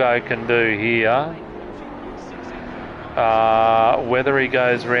Morgo can do here. Whether he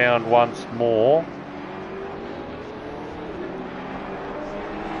goes round once more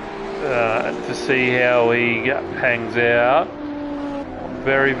to see how he hangs out.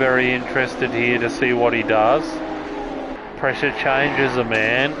 Very interested here to see what he does. Pressure changes a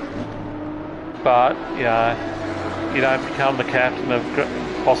man, but you don't become the captain of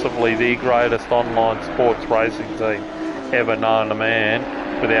possibly the greatest online sports racing team ever known to man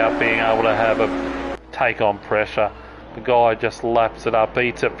without being able to have a take on pressure. The guy just laps it up,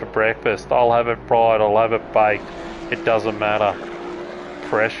 eats it for breakfast. I'll have it fried, I'll have it baked. It doesn't matter.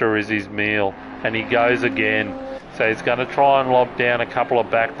 Pressure is his meal. And he goes again. So he's going to try and lob down a couple of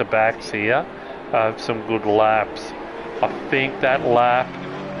back-to-backs here. Some good laps. I think that lap,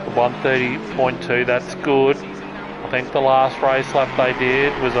 130.2, that's good. I think the last race lap they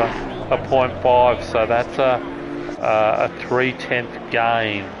did was a 0.5, so that's a 3/10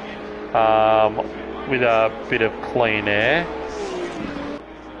 gain with a bit of clean air.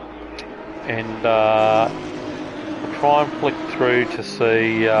 And we'll try and flick through to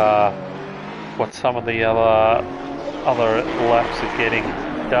see what some of the other laps are getting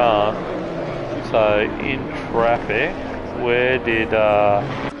done. So in traffic, where did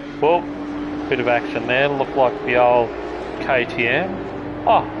well, bit of action there. Looked like the old KTM.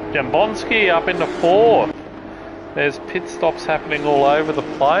 Oh, Jambonski up into 4th. There's pit stops happening all over the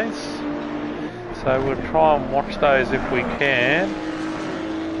place. So we'll try and watch those if we can.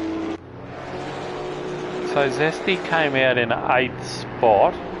 So Zesty came out in 8th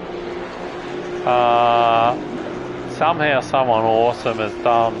spot. Somehow someone awesome has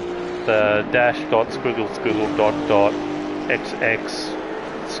done the dash dot squiggle squiggle dot dot xx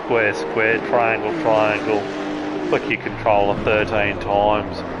square square triangle click your controller 13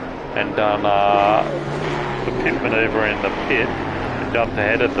 times and done the pit maneuver in the pit and jumped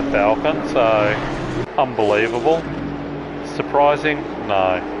ahead of the Falcon. So Unbelievable. Surprising?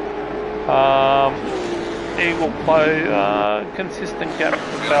 No. Eagle play, consistent gap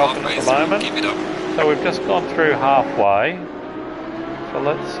for Falcon at the moment. So we've just gone through halfway. So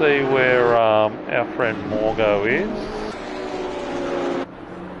let's see where our friend Morgo is.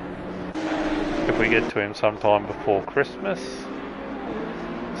 If we get to him sometime before Christmas.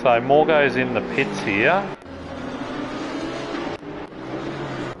 So Morgo's in the pits here.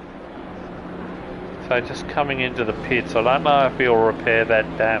 So just coming into the pits, I don't know if he'll repair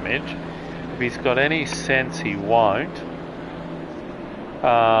that damage. If he's got any sense, he won't.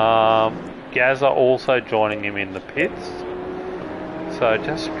 Gazza also joining him in the pits. So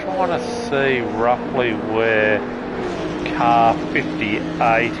just trying to see roughly where car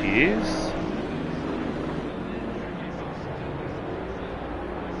 58 is.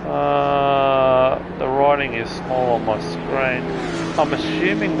 The writing is small on my screen. I'm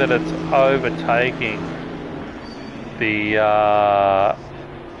assuming that it's overtaking the...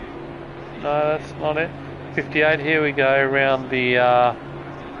 no, that's not it. 58, here we go, around the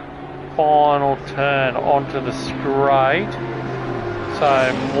final turn onto the straight.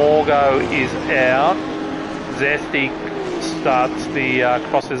 So Morgo is out. Zesty starts the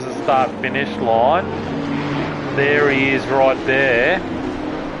crosses the start-finish line. There he is right there.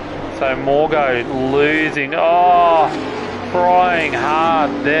 So Morgo losing. Oh, trying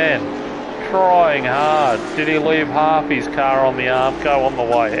hard then. Trying hard. Did he leave half his car on the Armco on the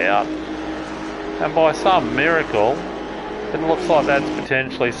way out? And by some miracle, it looks like that's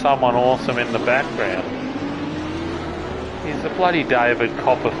potentially someone awesome in the background. He's the bloody David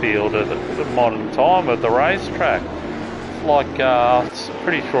Copperfield at the modern time at the racetrack. It's like, I'm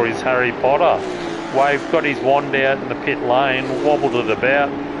pretty sure he's Harry Potter. Wave got his wand out in the pit lane, wobbled it about,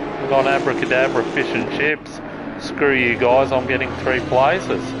 gone abracadabra fish and chips. Screw you guys, I'm getting 3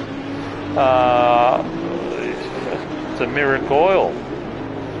 places. It's a miracle.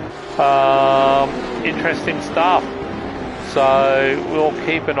 Interesting stuff. So we'll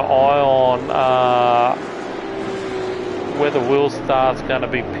keep an eye on whether Will Star's going to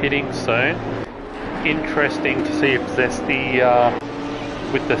be pitting soon. Interesting to see if Zesty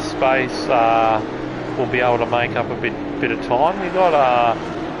with the space will be able to make up a bit of time. We've got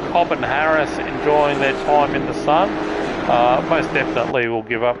Cobb and Harris enjoying their time in the sun. Most definitely will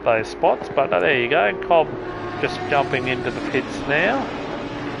give up those spots, but there you go. Cobb just jumping into the pits now.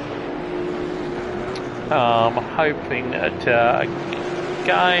 Hoping to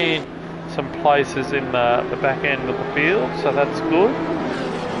gain some places in the back end of the field, so that's good.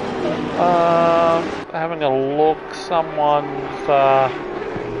 Having a look, someone's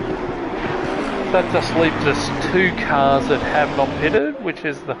that just leaves us 2 cars that have not pitted, which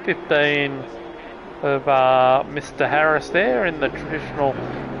is the 15 of Mr. Harris there in the traditional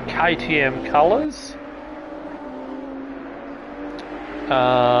KTM colours.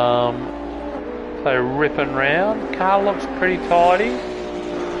 So ripping round. Car looks pretty tidy.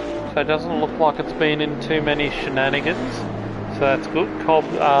 So it doesn't look like it's been in too many shenanigans. So that's good. Cobb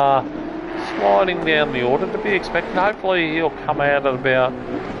sliding down the order to be expected. Hopefully he'll come out at about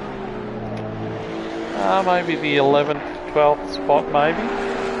maybe the 11th, 12th spot maybe.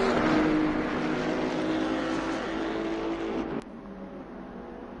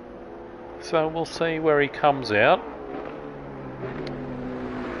 So we'll see where he comes out.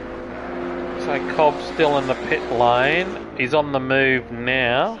 So Cobb's still in the pit lane. He's on the move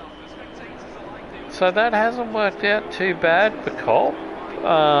now. So that hasn't worked out too bad for Cobb.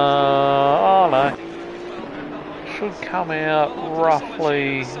 Oh no. Should come out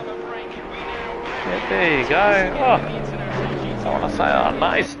roughly... Yeah, there you go. Oh, I don't want to say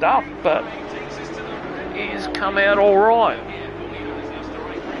nice stuff, but he's come out alright.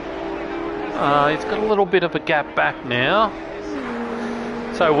 He's got a little bit of a gap back now.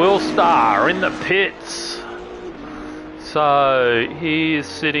 So Will Star in the pits. So he is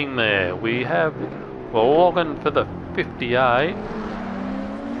sitting there. We're logging for the 58.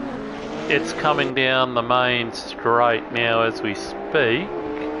 It's coming down the main straight now as we speak.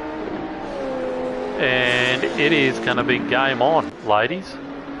 And it is going to be game on, ladies.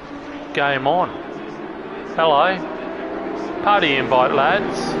 Game on. Hello. Party invite,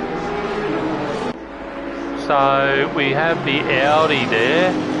 lads. So we have the Audi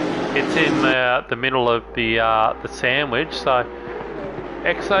there. It's in the middle of the sandwich. So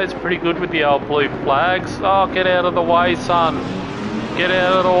Exo's pretty good with the old blue flags. Oh, get out of the way, son. Get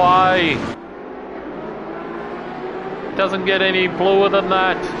out of the way. Doesn't get any bluer than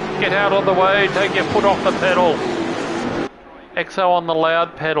that. Get out of the way. Take your foot off the pedal. Exo on the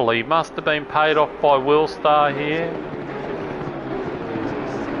loud pedal. He must have been paid off by Will Star here.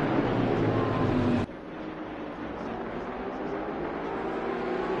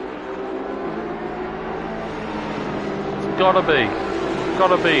 gotta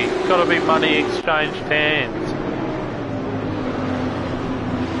be money exchanged hands.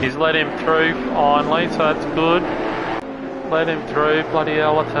 He's let him through finally, so that's good. Let him through, bloody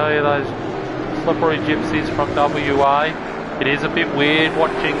hell, I tell you, those slippery gypsies from WA. It is a bit weird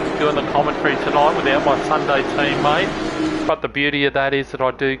doing the commentary tonight without my Sunday teammate, but the beauty of that is that I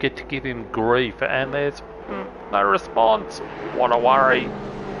do get to give him grief, and there's no response. What a worry.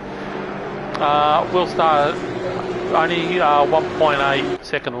 We'll start only 1.8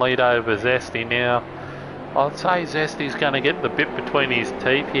 second lead over Zesty now. I'd say Zesty's going to get the bit between his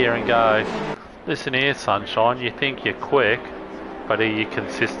teeth here and go, listen here, sunshine, you think you're quick, but are you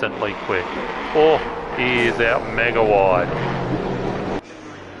consistently quick? Or he is out mega wide.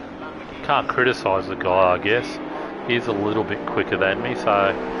 Can't criticise the guy, I guess. He's a little bit quicker than me, so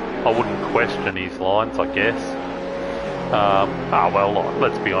I wouldn't question his lines, I guess. Well,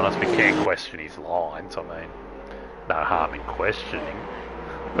 let's be honest, we can't question his lines. I mean, no harm in questioning.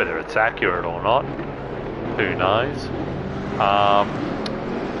 Whether it's accurate or not, who knows?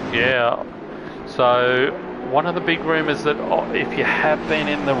 Yeah, so one of the big rumours that if you have been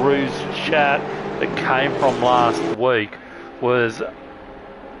in the Ruse chat that came from last week was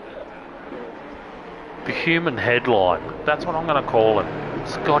the human headline. That's what I'm going to call him.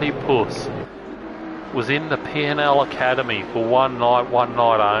 Scotty Puss was in the P&L Academy for one night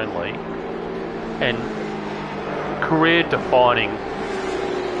only, and career-defining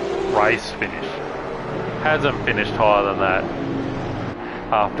race finish. Hasn't finished higher than that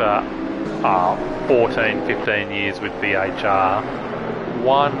after 14, 15 years with BHR.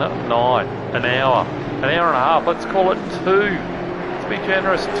 One night, an hour and a half, let's call it 2. Let's be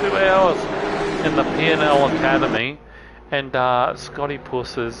generous, 2 hours in the P&L Academy, and Scotty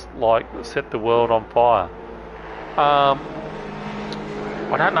Puss has set the world on fire. I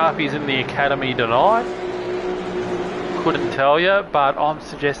don't know if he's in the Academy tonight, couldn't tell you, but I'm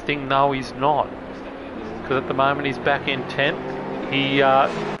suggesting no, he's not, because at the moment he's back in 10th. He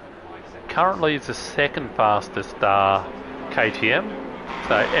currently is the second fastest KTM,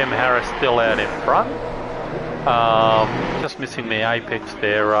 so M. Harris still out in front. Just missing the apex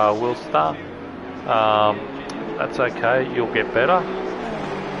there, Willstar. That's okay, you'll get better.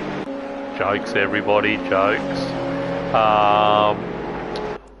 Jokes, everybody, jokes.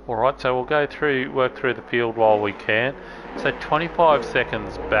 Alright, so we'll work through the field while we can. So 25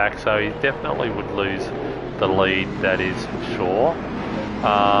 seconds back, so he definitely would lose the lead, that is sure.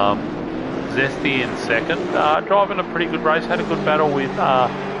 Zesty in second, driving a pretty good race, had a good battle with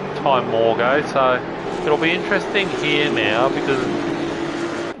Ty Morgo, so it'll be interesting here now because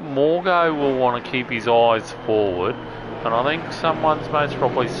Morgo will want to keep his eyes forward, and I think someone's most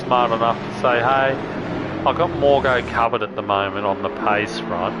probably smart enough to say, hey, I've got Morgo covered at the moment on the pace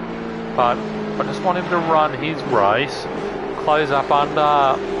front, but I just want him to run his race, close up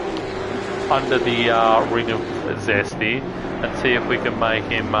under the ring of Zesty, and see if we can make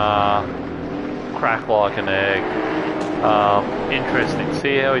him crack like an egg. Interesting,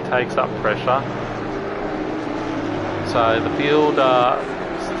 see how he takes up pressure. So the field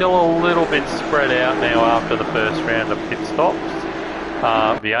still a little bit spread out now after the first round of pit stops,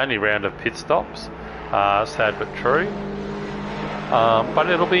 the only round of pit stops. Sad but true. But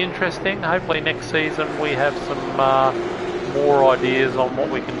it'll be interesting. Hopefully next season we have some more ideas on what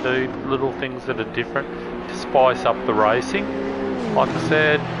we can do, little things that are different to spice up the racing. Like I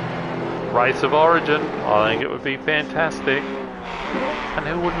said, race of origin, I think it would be fantastic. And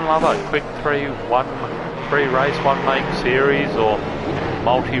who wouldn't love a quick 3-race, one make series, or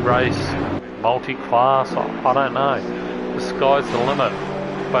multi-race, multi-class, I don't know. The sky's the limit.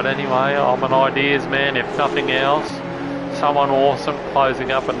 But anyway, I'm an ideas man, if nothing else. Someone awesome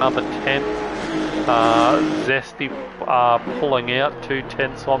closing up another 10th. Zesty pulling out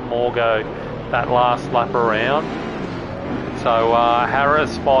 2/10 on Morgo that last lap around. So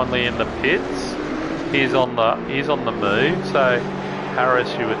Harris finally in the pits. He's on the move. So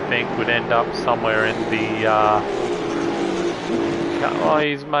Harris, you would think, would end up somewhere in the.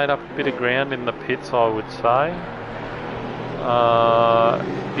 He's made up a bit of ground in the pits, I would say.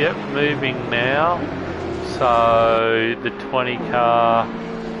 Yep, moving now. So the 20 car,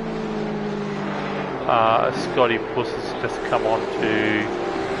 Scotty Puss has just come on to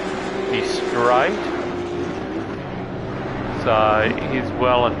the straight. So he's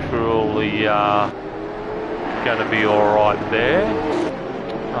well and truly going to be alright there.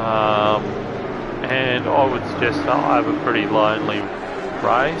 And I would suggest I'll have a pretty lonely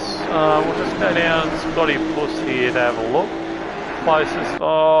race. We'll just go down Scotty Puss here to have a look. Closest,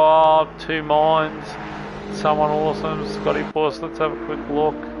 2 mines. Someone awesome, Scotty Puss, let's have a quick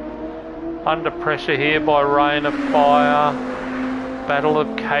look. Under pressure here by Rain of Fire. Battle of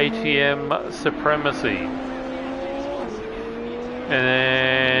KTM Supremacy.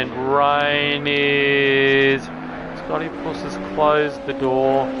 And Rain is... Scotty Puss has closed the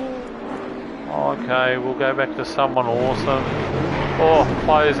door. Okay, we'll go back to Someone Awesome. Oh,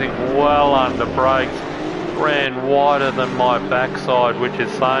 closing well under brakes. Ran wider than my backside, which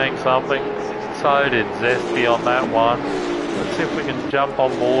is saying something. So did Zesty on that one. Let's see if we can jump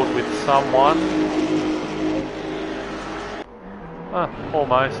on board with someone. Oh,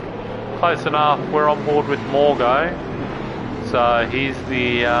 almost. Close enough. We're on board with Morgo. So he's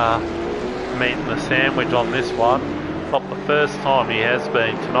the meat and the sandwich on this one. Not the first time he has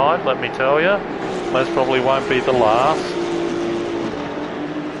been tonight, let me tell you. Most probably won't be the last.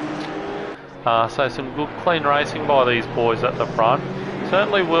 So some good clean racing by these boys at the front.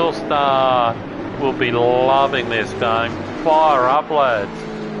 Certainly Willstar will be loving this game. Fire up, lads.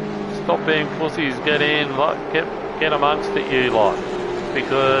 Stop being pussies, get in, get amongst it, you lot.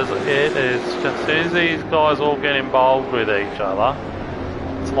 Because it is, as soon as these guys all get involved with each other,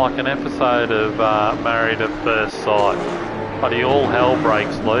 it's like an episode of Married at First Sight. Bloody all hell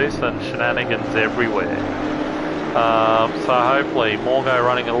breaks loose and shenanigans everywhere. So hopefully Morgo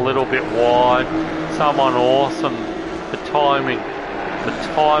running a little bit wide. Someone awesome. The timing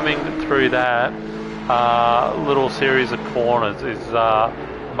through that little series of corners is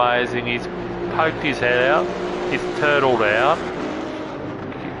amazing. He's poked his head out. He's turtled out,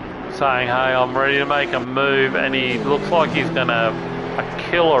 saying, hey, I'm ready to make a move, and he looks like he's going to have a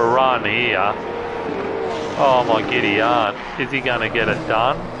killer run here. Oh my giddy aunt, is he going to get it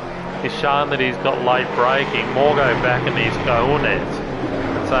done? He's shown that he's got late braking. Morgo back in his cojones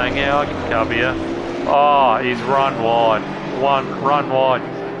and saying, yeah, I can cover you. Oh, he's run wide. Run wide.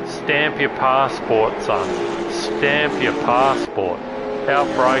 Stamp your passport, son. Stamp your passport.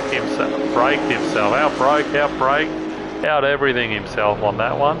 Outbrake himself. Braked himself. Outbraked. Out everything himself on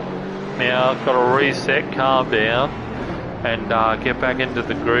that one. Now, got to reset, calm down, and get back into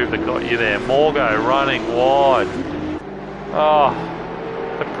the groove that got you there. Morgo running wide. Oh,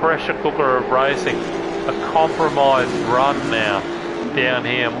 the pressure cooker of racing. A compromised run now down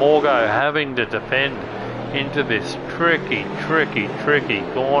here. Morgo having to defend into this tricky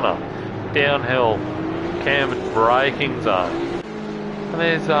corner. Downhill cambered braking zone. And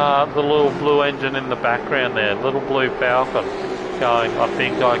there's the little blue engine in the background there. Little blue Falcon going, I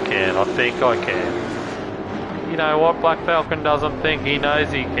think I can. You know what? Black Falcon doesn't think, he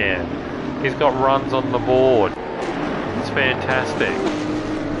knows he can. He's got runs on the board. It's fantastic.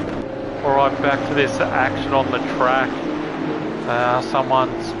 Alright, back to this action on the track.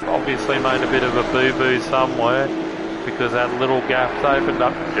 Someone's obviously made a bit of a boo-boo somewhere because that little gap's opened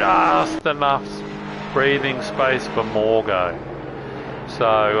up just enough breathing space for Morgo.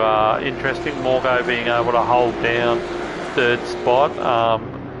 So interesting, Morgo being able to hold down third spot.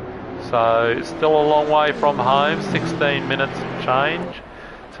 So still a long way from home, 16 minutes and change.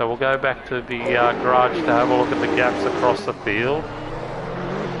 So we'll go back to the garage to have a look at the gaps across the field.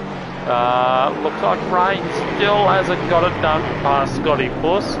 Looks like Rain still hasn't got it done past Scotty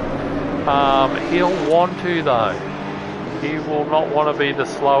Puss. He'll want to though. He will not want to be the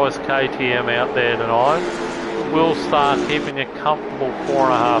slowest KTM out there tonight. Will start keeping a comfortable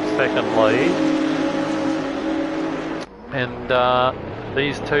 4.5 second lead. And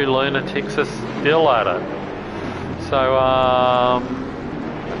these two lunatics are still at it. So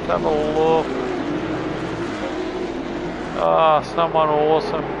let's have a look. Someone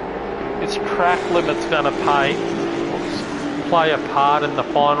awesome. Is track limits going to play a part in the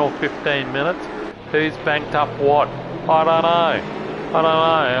final 15 minutes? Who's banked up what? I don't know.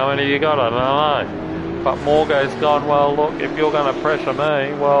 How many you got? I don't know. But Morgo's gone, well look, if you're going to pressure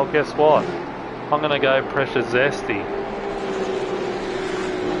me, well guess what? I'm going to go pressure Zesty.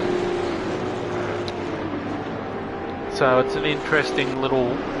 So it's an interesting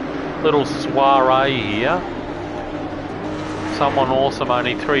little soiree here. Someone awesome,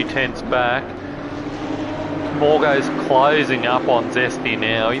 only 3/10 back. Morgo's closing up on Zesty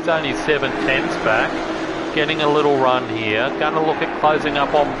now. He's only 7/10 back. Getting a little run here. Going to look at closing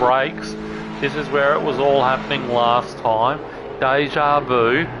up on brakes. This is where it was all happening last time. Deja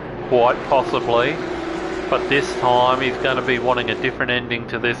vu, quite possibly. But this time he's going to be wanting a different ending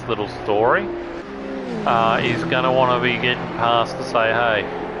to this little story. He's going to want to be getting past to say, hey,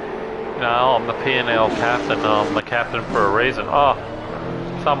 you know, I'm the P&L captain and I'm the captain for a reason. Oh,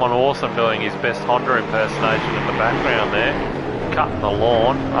 someone awesome doing his best Honda impersonation in the background there. Cutting the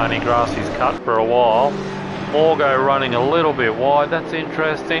lawn, only grass he's cut for a while. Morgo running a little bit wide, that's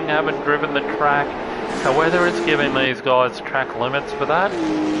interesting. Haven't driven the track So whether it's giving these guys track limits for that,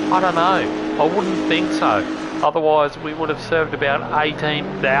 I don't know. I wouldn't think so. Otherwise, we would have served about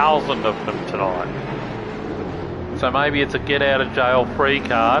 18,000 of them tonight. So maybe it's a get out of jail free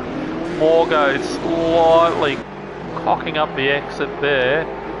card. Morgo's slightly cocking up the exit there.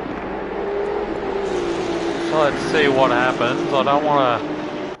 So let's see what happens. I don't want to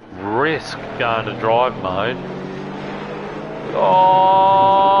risk going to drive mode.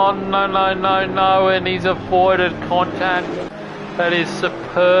 Oh, no, no, no, no, and he's avoided contact. That is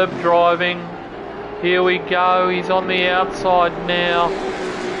superb driving. Here we go, he's on the outside now.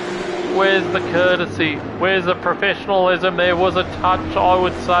 Where's the courtesy? Where's the professionalism? There was a touch, I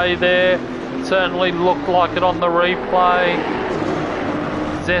would say, there. Certainly looked like it on the replay.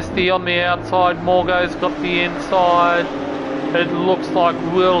 Zesty on the outside, Morgo's got the inside. It looks like,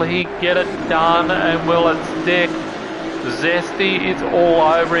 will he get it done, and will it stick? Zesty is all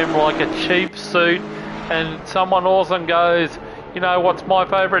over him like a cheap suit, and someone awesome goes, you know what's my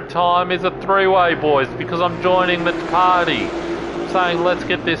favourite time is a three-way, boys, because I'm joining the party. Saying let's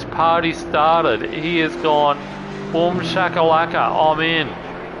get this party started. He has gone boom shakalaka, I'm in.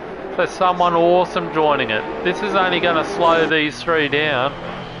 So someone awesome joining it. This is only going to slow these three down,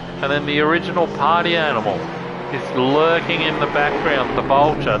 and then the original party animal is lurking in the background, the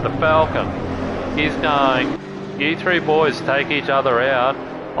vulture, the falcon. He's going, you three boys take each other out.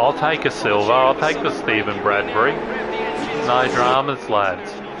 I'll take a silver, I'll take the Stephen Bradbury. No dramas,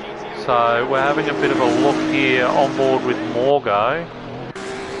 lads. So we're having a bit of a look here on board with Morgo. Alright,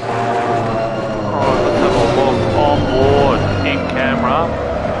 let's have a look on board in camera.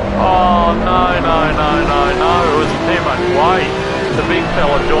 Oh no, no, no, no, no, it was too much weight. The big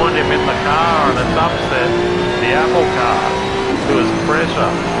fella joined him in the car and it's upset the Apple car. It was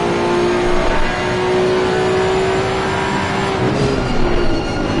pressure.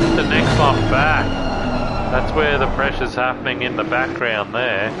 The next one back. That's where the pressure's happening in the background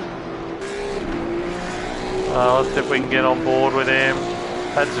there. Let's see if we can get on board with him.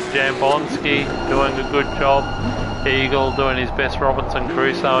 That's Jambonski doing a good job. Eagle doing his best Robinson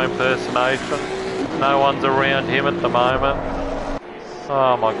Crusoe impersonation. No one's around him at the moment.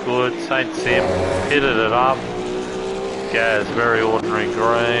 Oh my good, St. Sim hitted it up. Gaz, very ordinary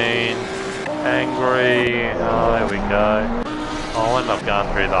green. Angry, oh there we go. I'll end up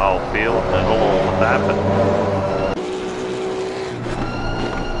going through the whole field and it'll all happen.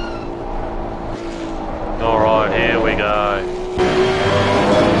 Alright, here we go.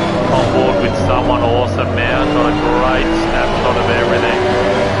 On board with someone awesome now, got a great snapshot of everything.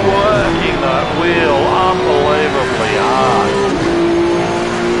 Working that wheel unbelievably hard.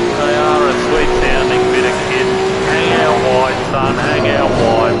 They are a sweet sounding bit of kit. Hang out wide, son, hang out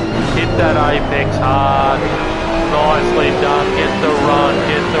wide. Hit that apex hard. Nicely done, get the run,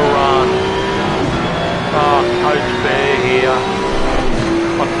 get the run. Oh, Coach Bear here.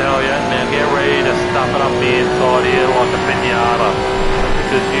 I tell you, now get ready to stuff it up the inside here like a pinata.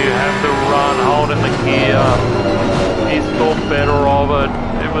 Because you have the run holding the gear. He's thought better of it.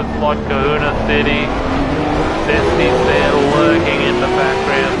 It was like Kahuna City. Zesty's there lurking in the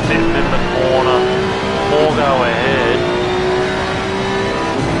background, sitting in the corner. Morgo ahead.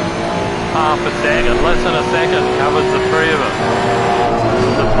 Half a second, less than a second, covers the three of them.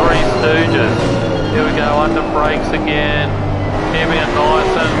 The three stooges. Here we go, under brakes again. Keeping it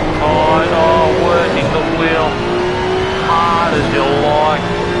nice and tight. Oh, working the wheel hard as you like.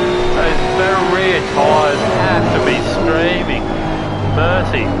 Those very rear tyres have to be screaming.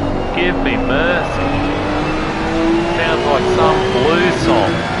 Mercy, give me mercy. Sounds like some blues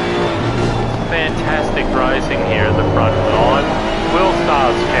song. Fantastic racing here at the front nine. Will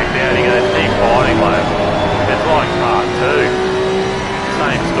Star's checked out, he goes keep fighting lap. It's like part 2.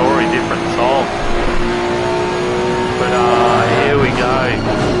 Same story, different song. But here we go.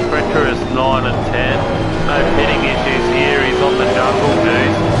 Treacherous 9 and 10. No pitting issues here, he's on the jungle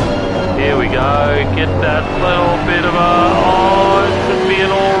goose. Here we go, get that little bit of a, oh, it should be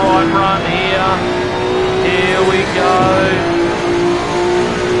an alright run here. Here we go.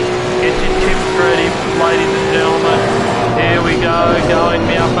 Get your chips ready, ladies and gentlemen. Here we go, going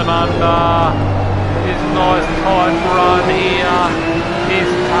me up and under. His nice tight run here.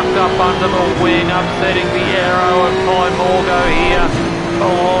 He's tucked up under the wing, upsetting the arrow of Time Morgo here.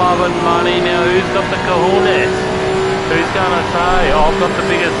 Beloved money. Now who's got the kahunas? Who's going to say, oh, I've got the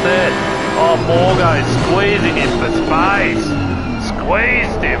biggest set? Oh, Morgo squeezing him for space.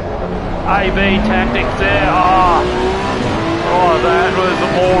 Squeezed him. AB tactics there. Oh, that was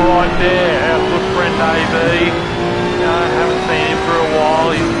all right there. Our good friend AB. Haven't seen him for a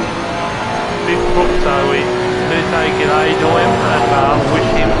while. He's a big crook, so we do say g'day to him and wish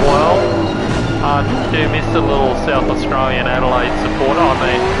him well. do miss a little South Australian Adelaide support. I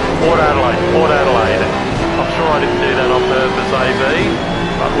mean, Port Adelaide. I'm sure I didn't do that on purpose, AB,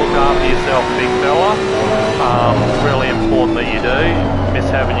 but look after yourself, big fella. Really important that you do. Miss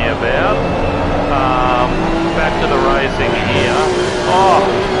having you about. Back to the racing here. Oh,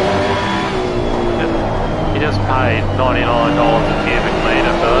 he just paid $99 a cubic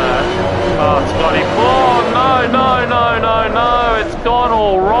metre for that. Oh, Scotty. Oh, no. It's gone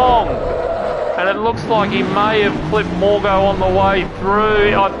all wrong. And it looks like he may have clipped Morgo on the way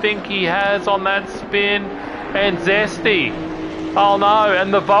through. I think he has on that spin. And Zesty. Oh no,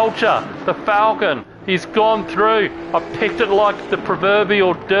 and the Vulture, the Falcon, he's gone through. I picked it like the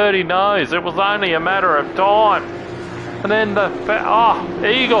proverbial dirty nose. It was only a matter of time. And then the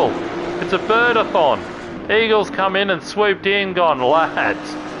Eagle. It's a birdathon. Eagle's come in and swooped in, gone,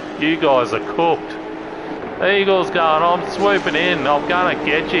 lads, you guys are cooked. Eagle's going, I'm swooping in. I'm going to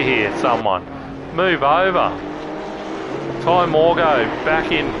get you here, someone. Move over. Ty Morgo back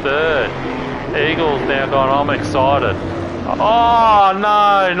in third. Eagle's now gone, I'm excited. Oh,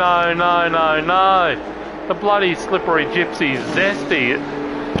 no. The bloody slippery gypsy Zesty.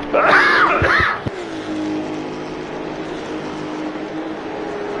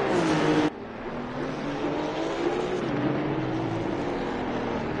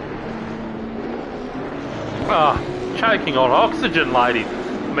 Choking on oxygen, lady.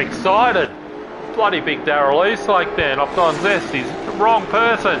 I'm excited. Bloody big Darrell Eastlake then. I've gone Zesty's the wrong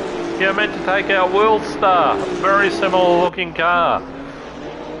person. You're meant to take out World Star. Very similar looking car.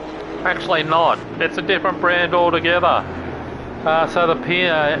 Actually not. It's a different brand altogether. So the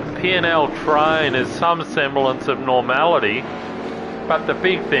P&L train is some semblance of normality. But the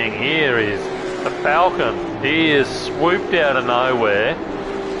big thing here is the Falcon. He is swooped out of nowhere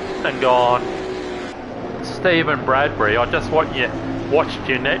and gone. Stephen Bradbury, I just watched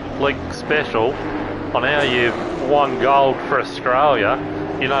your Netflix special on how you've won gold for Australia.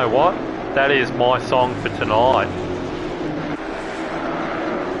 You know what? That is my song for tonight.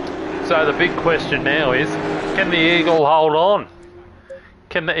 So the big question now is, can the Eagle hold on?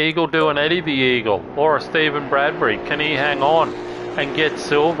 Can the Eagle do an Eddie the Eagle or a Stephen Bradbury? Can he hang on and get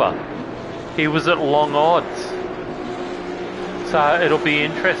silver? He was at long odds. So it'll be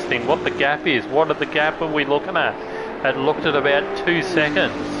interesting what the gap is. What are the gap are we looking at? It looked at about 2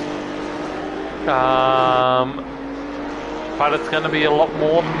 seconds. But it's going to be a lot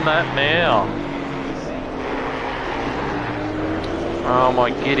more than that now. Oh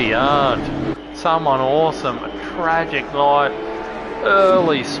my giddy aunt. Someone awesome. A tragic night.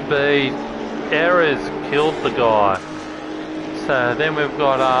 Early speed. Errors killed the guy. So then we've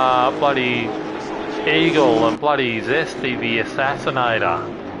got bloody Eagle and bloody Zesty the Assassinator.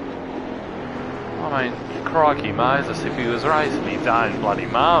 I mean, crikey Moses, if he was racing his own bloody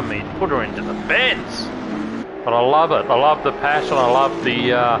mum, he'd put her into the fence. But I love it. I love the passion. I love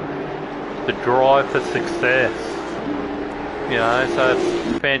the drive for success. You know, so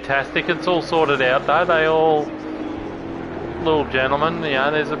it's fantastic. It's all sorted out though. They all little gentlemen. You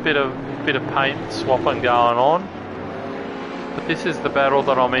know, there's a bit of paint swapping going on. But this is the battle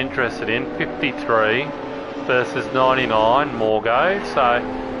that I'm interested in. 53 versus 99 Morgo. So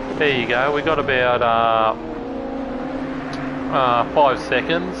there you go. We got about 5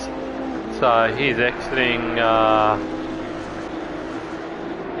 seconds. So he's exiting. There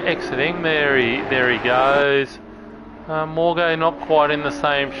he goes. Morgo not quite in the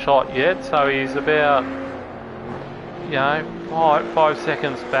same shot yet. So he's about 5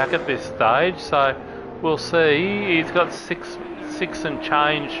 seconds back at this stage. So we'll see. He's got six and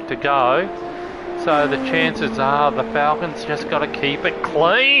change to go. So the chances are the Falcon's just got to keep it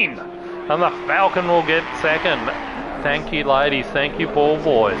clean. And the Falcon will get second. Thank you, ladies. Thank you, ball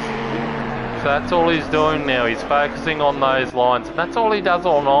boys. So that's all he's doing now. He's focusing on those lines. And that's all he does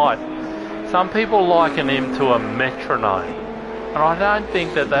all night. Some people liken him to a metronome. And I don't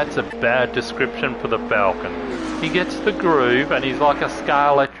think that that's a bad description for the Falcon. He gets the groove and he's like a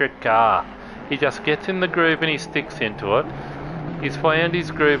scale-electric car. He just gets in the groove and he sticks into it. He's found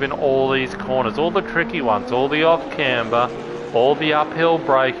his groove in all these corners, all the tricky ones, all the off-camber, all the uphill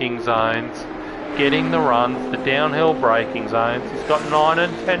braking zones, getting the runs, the downhill braking zones. He's got 9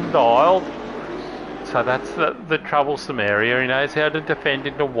 and 10 dialed. So that's the troublesome area. He knows how to defend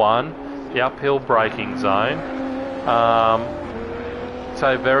into one, the uphill braking zone.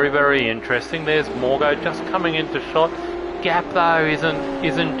 So very, very interesting. There's Morgo just coming into shot. Gap though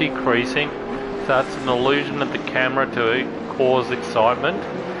isn't decreasing. So it's an illusion of the camera to cause excitement.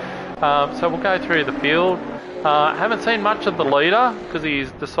 So we'll go through the field. Haven't seen much of the leader because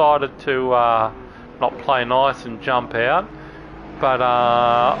he's decided to not play nice and jump out. but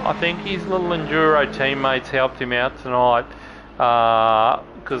I think his little enduro teammates helped him out tonight,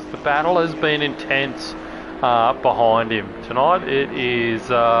 because the battle has been intense behind him tonight. It is,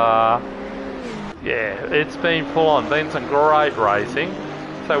 yeah, it's been full on. Been some great racing.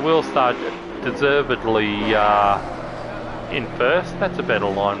 So we'll start deservedly in first. That's a better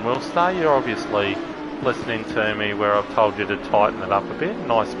line, Will Star. You're obviously listening to me where I've told you to tighten it up a bit.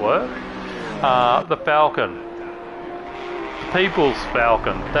 Nice work. The Falcon. People's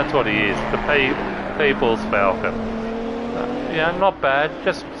Falcon. That's what he is. The People's Falcon. Yeah, not bad.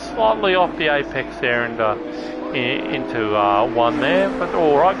 Just slightly off the apex there and into one there. But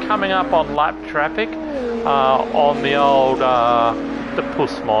alright, coming up on lap traffic on the old the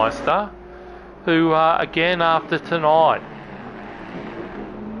Pussmeister, who again after tonight,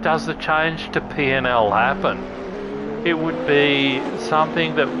 does the change to P&L happen? It would be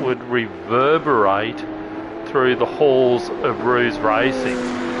something that would reverberate through the halls of Ruse Racing.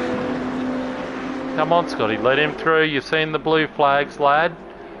 Come on, Scotty, let him through. You've seen the blue flags, lad.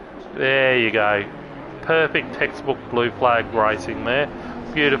 There you go. Perfect textbook blue flag racing there.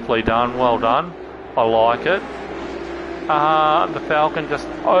 Beautifully done, well done. I like it. The Falcon just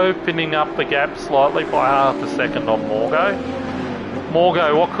opening up the gap slightly by half a second on Morgo.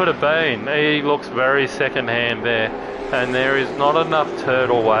 Morgo, what could have been? He looks very second-hand there, and there is not enough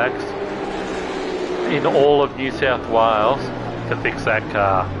turtle wax in all of New South Wales to fix that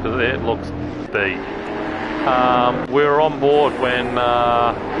car, because it looks beat. We were on board when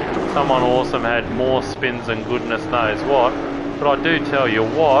someone awesome had more spins than goodness knows what, but I do tell you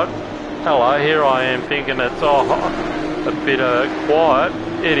what, hello, here I am thinking it's a bit quiet.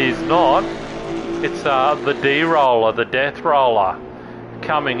 It is not. It's the D-roller, the death roller,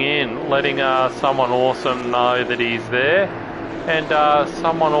 coming in, letting someone awesome know that he's there. And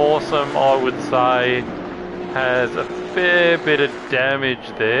someone awesome, I would say, has a fair bit of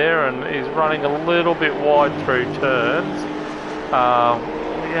damage there and is running a little bit wide through turns.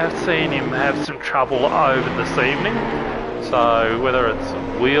 We have seen him have some trouble over this evening. So whether it's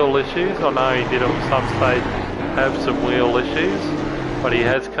wheel issues, I know he did at some stage have some wheel issues, but he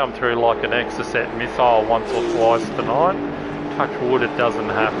has come through like an Exocet missile once or twice tonight. Touch wood, it doesn't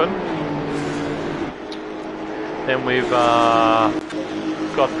happen. Then we've got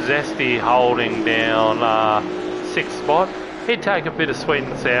Zesty holding down 6th spot. He'd take a bit of sweet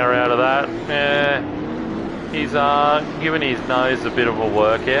and sour out of that. He's given his nose a bit of a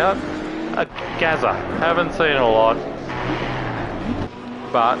workout. Gazza, haven't seen a lot,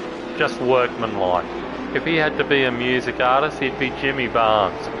 but just workmanlike. If he had to be a music artist, he'd be Jimmy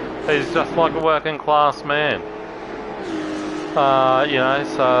Barnes. He's just like a working class man. You know,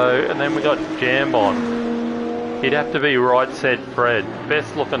 so, and then we got Jambon. He'd have to be Right Said Fred.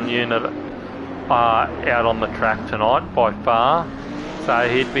 Best looking unit out on the track tonight by far. So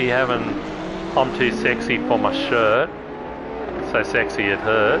he'd be having I'm Too Sexy for My Shirt. So sexy it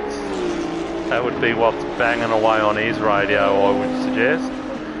hurts. That would be what's banging away on his radio, I would suggest.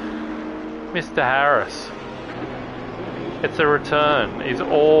 Mr. Harris. It's a return. He's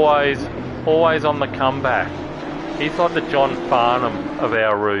always on the comeback. He's like the John Farnham of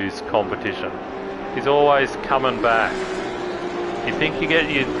our Ruse competition. He's always coming back. You think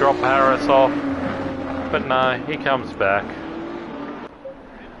you drop Harris off, but no, he comes back.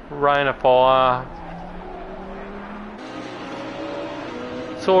 Rain of Fire.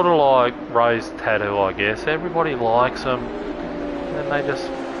 Sort of like Rose Tattoo, I guess. Everybody likes them, and then they just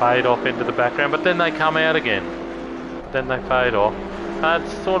fade off into the background, but then they come out again. Then they fade off.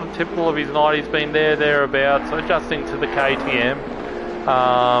 It's sort of typical of his night. He's been thereabouts, adjusting to the KTM.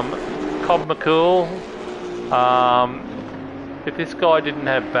 Cobb McCool. If this guy didn't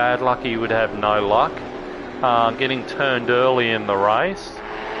have bad luck, he would have no luck. Getting turned early in the race.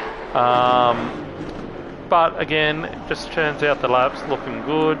 But again, just churns out the laps, looking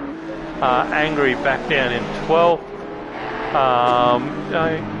good. Angry back down in 12th. You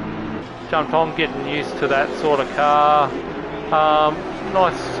know, jumped on, getting used to that sort of car.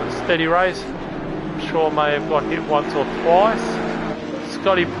 Nice steady race. I'm sure may have got hit once or twice.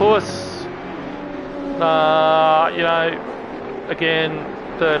 Scotty Puss. You know, again,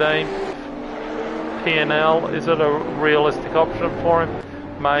 13th. P&L, is it a realistic option for him?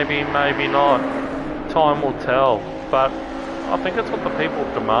 Maybe, maybe not. Time will tell. But I think it's what the people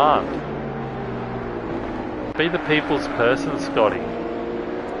demand. Be the people's person, Scotty.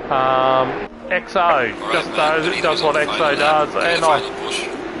 XO just does what XO does, and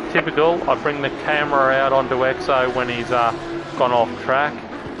typical. I bring the camera out onto XO when he's gone off track.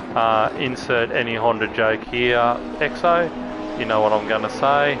 Insert any Honda joke here, XO. You know what I'm going to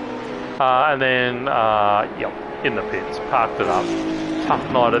say. And then, yep, in the pits, parked it up.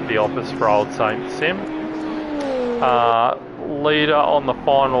 Tough night at the office for old Saint Sim. Leader on the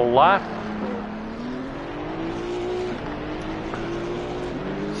final lap.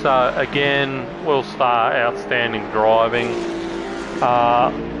 So again, Will Star, outstanding driving,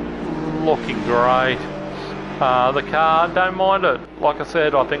 looking great. The car, don't mind it. Like I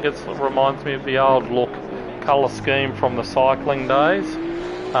said, I think it reminds me of the old look colour scheme from the cycling days.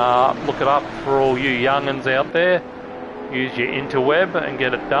 Look it up for all you young'uns out there. Use your interweb and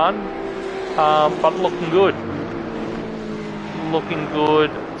get it done. But looking good. Looking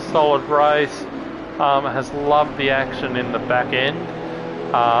good, solid race. Has loved the action in the back end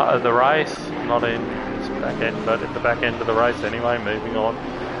of the race. Not in this back end, but at the back end of the race anyway, moving on.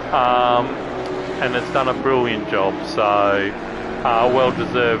 And it's done a brilliant job, so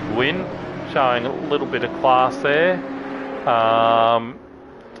well-deserved win, showing a little bit of class there.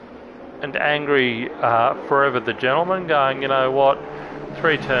 And Angry, forever the gentleman, going, you know what,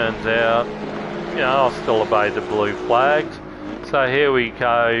 3 turns out, you know, I'll still obey the blue flags. So here we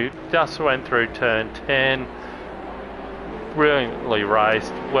go, just went through turn 10, brilliantly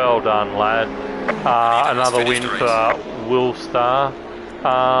raced, well done lad. Another win for Will Star.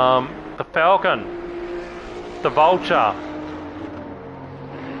 The Falcon, the Vulture,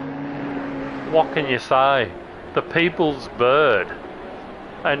 what can you say? The people's bird.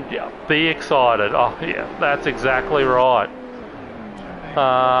 And be excited. Oh yeah, that's exactly right.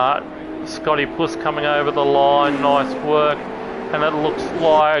 Scotty Puss coming over the line, nice work. And it looks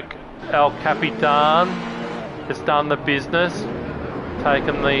like El Capitan has done the business,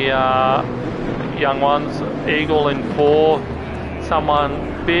 taken the young ones. Eagle in 4th, someone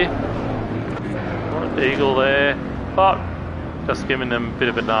 5th. Eagle there, but just giving them a bit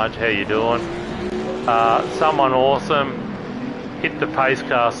of a nudge. How you doing? Someone awesome. Hit the pace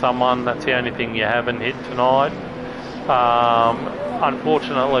car, someone. That's the only thing you haven't hit tonight.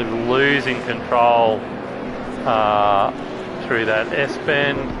 Unfortunately, losing control through that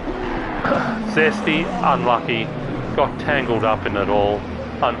S-bend. Zesty, unlucky. Got tangled up in it all.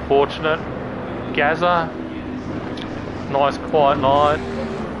 Unfortunate. Gaza, nice quiet night.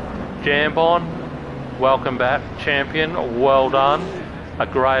 Jambon, welcome back, champion. Well done. A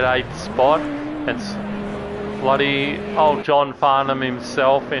grade 8 spot. And bloody old John Farnham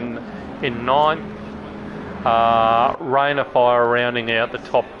himself in 9th. Rain of Fire rounding out the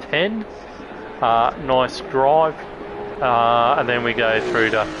top 10. Nice drive. And then we go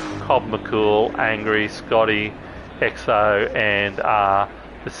through to Cobb McCool, Angry, Scotty, Exo, and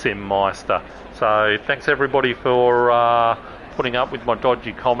the Sim Meister. So thanks everybody for putting up with my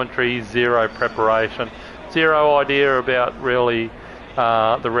dodgy commentary. Zero preparation, zero idea about really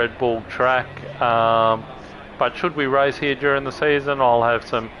the Red Bull track. But should we race here during the season, I'll have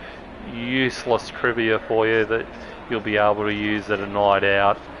some useless trivia for you that you'll be able to use at a night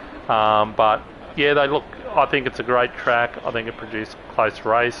out. But yeah, I think it's a great track. I think it produced close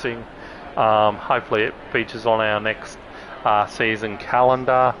racing. Hopefully it features on our next season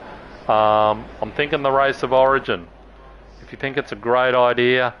calendar. I'm thinking the Race of Origin. If you think it's a great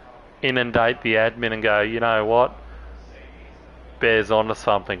idea, inundate the admin and go, you know what, bears onto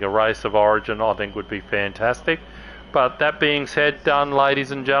something. A Race of Origin I think would be fantastic. But that being said, done,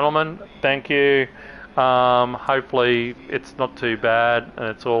 ladies and gentlemen, thank you. Hopefully it's not too bad and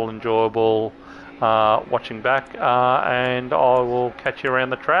it's all enjoyable watching back, and I will catch you around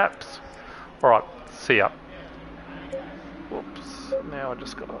the traps. Alright, see ya. Whoops, now I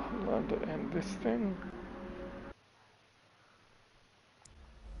just gotta learn to end this thing.